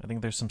 Nice. I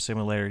think there's some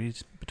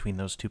similarities between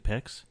those two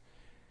picks,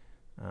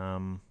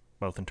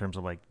 both in terms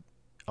of like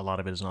a lot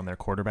of it is on their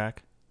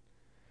quarterback.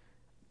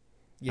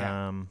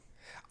 Yeah.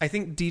 I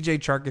think DJ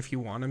Chark, if you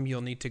want him,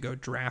 you'll need to go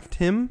draft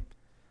him.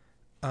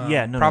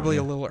 Probably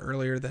a little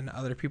earlier than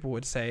other people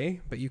would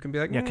say, but you can be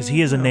like, because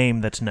he is a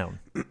name that's known.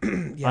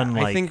 Yeah,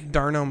 Unlike, I think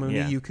Darnell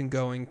Mooney, you can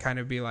go and kind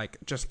of be like,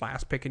 just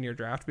last pick in your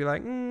draft, be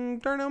like,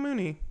 Darnell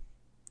Mooney,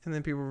 and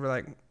then people were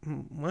like,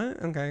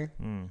 what? Okay,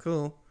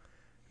 cool.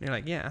 And you're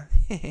like, yeah.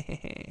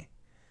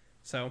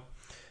 So,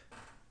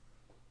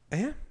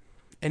 yeah.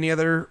 Any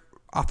other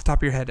off the top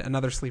of your head,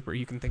 another sleeper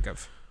you can think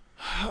of?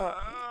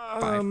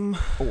 5,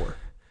 4,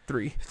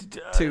 3,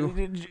 2,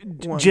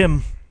 1.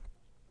 Jim.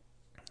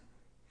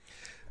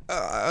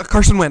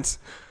 Carson Wentz,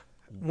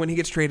 when he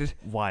gets traded.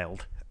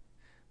 Wild.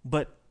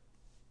 But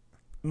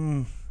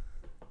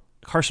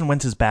Carson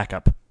Wentz is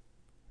backup.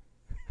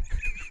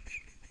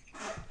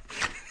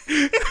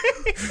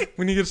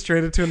 When he gets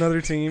traded to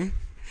another team.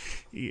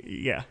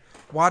 Yeah.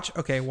 Watch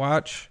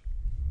the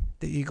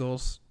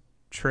Eagles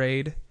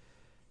trade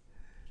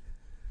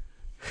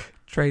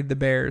the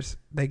Bears.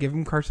 They give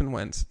him Carson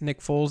Wentz. Nick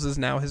Foles is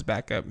now his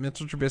backup.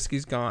 Mitchell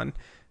Trubisky's gone.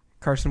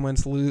 Carson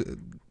Wentz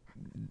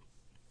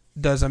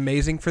does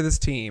amazing for this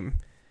team.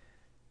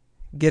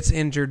 Gets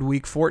injured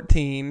week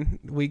 14,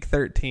 week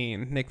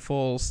 13. Nick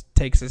Foles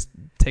takes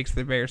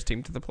the Bears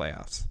team to the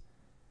playoffs.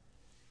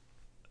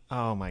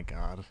 Oh my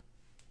God.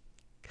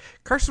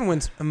 Carson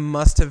Wentz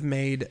must have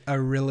made a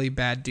really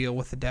bad deal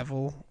with the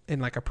devil in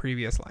like a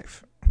previous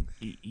life.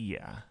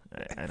 Yeah,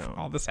 I don't.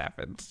 All this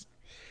happens.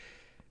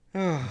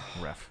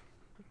 Rough.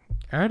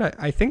 All right,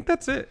 I think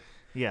that's it.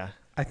 Yeah.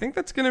 I think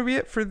that's going to be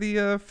it for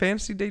the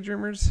Fantasy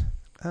Daydreamers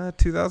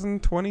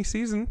 2020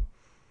 season.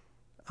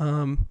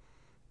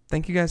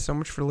 Thank you guys so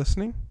much for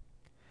listening.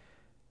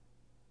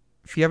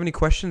 If you have any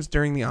questions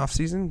during the off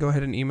season, go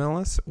ahead and email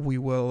us. We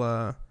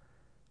will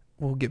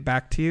we'll get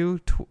back to you.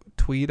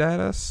 Tweet at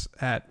us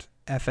at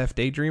FF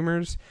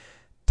Daydreamers.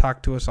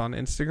 Talk to us on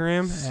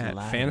Instagram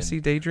at Fantasy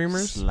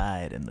Daydreamers.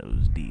 Slide in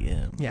those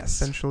DMs. Yeah,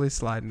 essentially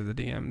slide into the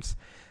DMs.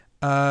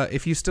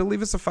 If you still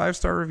leave us a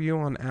 5-star review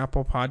on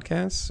Apple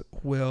Podcasts,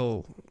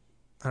 we'll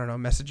I don't know,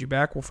 message you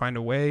back. We'll find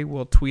a way.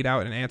 We'll tweet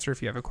out an answer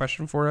if you have a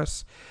question for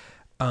us.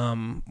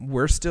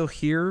 We're still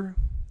here.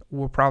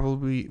 We're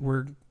probably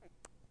going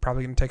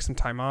to take some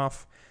time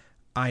off.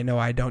 I know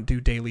I don't do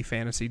daily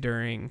fantasy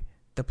during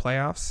the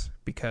playoffs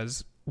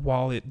because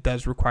while it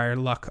does require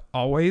luck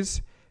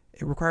always,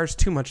 it requires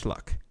too much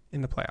luck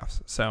in the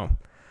playoffs. So,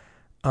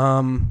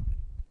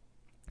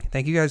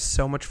 thank you guys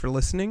so much for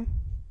listening.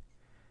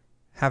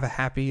 Have a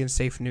happy and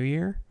safe new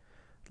year.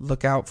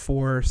 Look out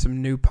for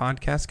some new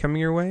podcasts coming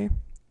your way.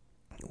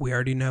 We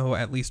already know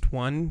at least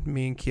one,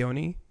 me and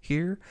Keone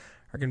here,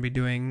 are going to be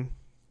doing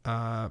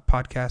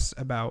podcasts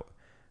about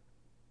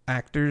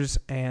actors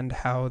and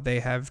how they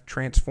have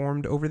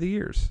transformed over the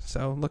years.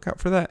 So look out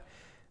for that.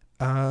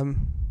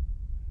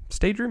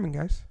 Stay dreaming,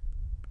 guys.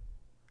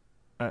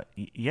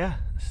 Yeah.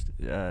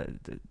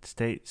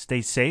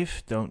 Stay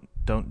safe.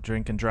 Don't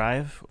drink and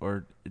drive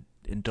or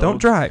indulge.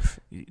 Don't drive.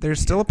 There's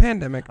still a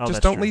pandemic.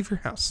 Just don't leave your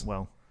house.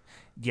 Well,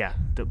 yeah,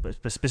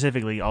 but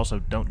specifically also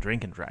don't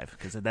drink and drive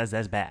because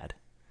that's bad.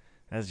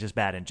 That's just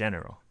bad in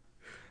general.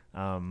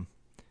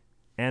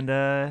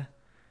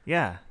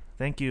 Yeah,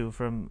 thank you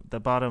from the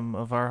bottom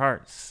of our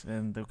hearts,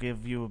 and they'll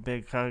give you a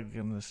big hug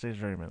in the stage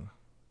Raymond.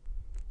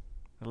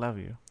 I love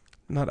you.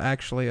 Not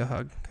actually a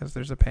hug because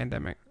there's a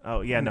pandemic.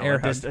 Oh yeah, no,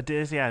 it's an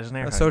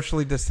air hug.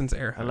 Socially distanced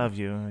air hug. I love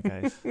you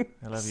guys.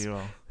 I love you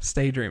all.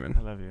 Stay dreaming.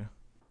 I love you.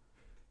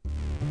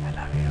 I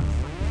love you.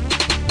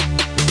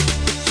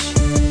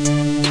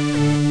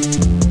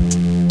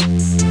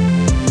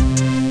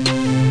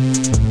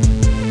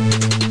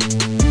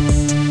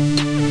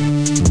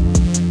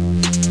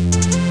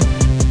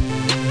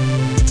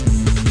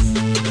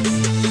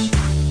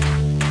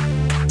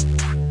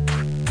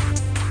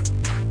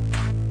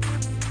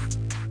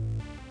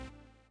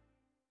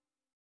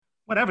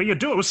 Whatever you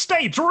do,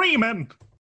 stay dreaming!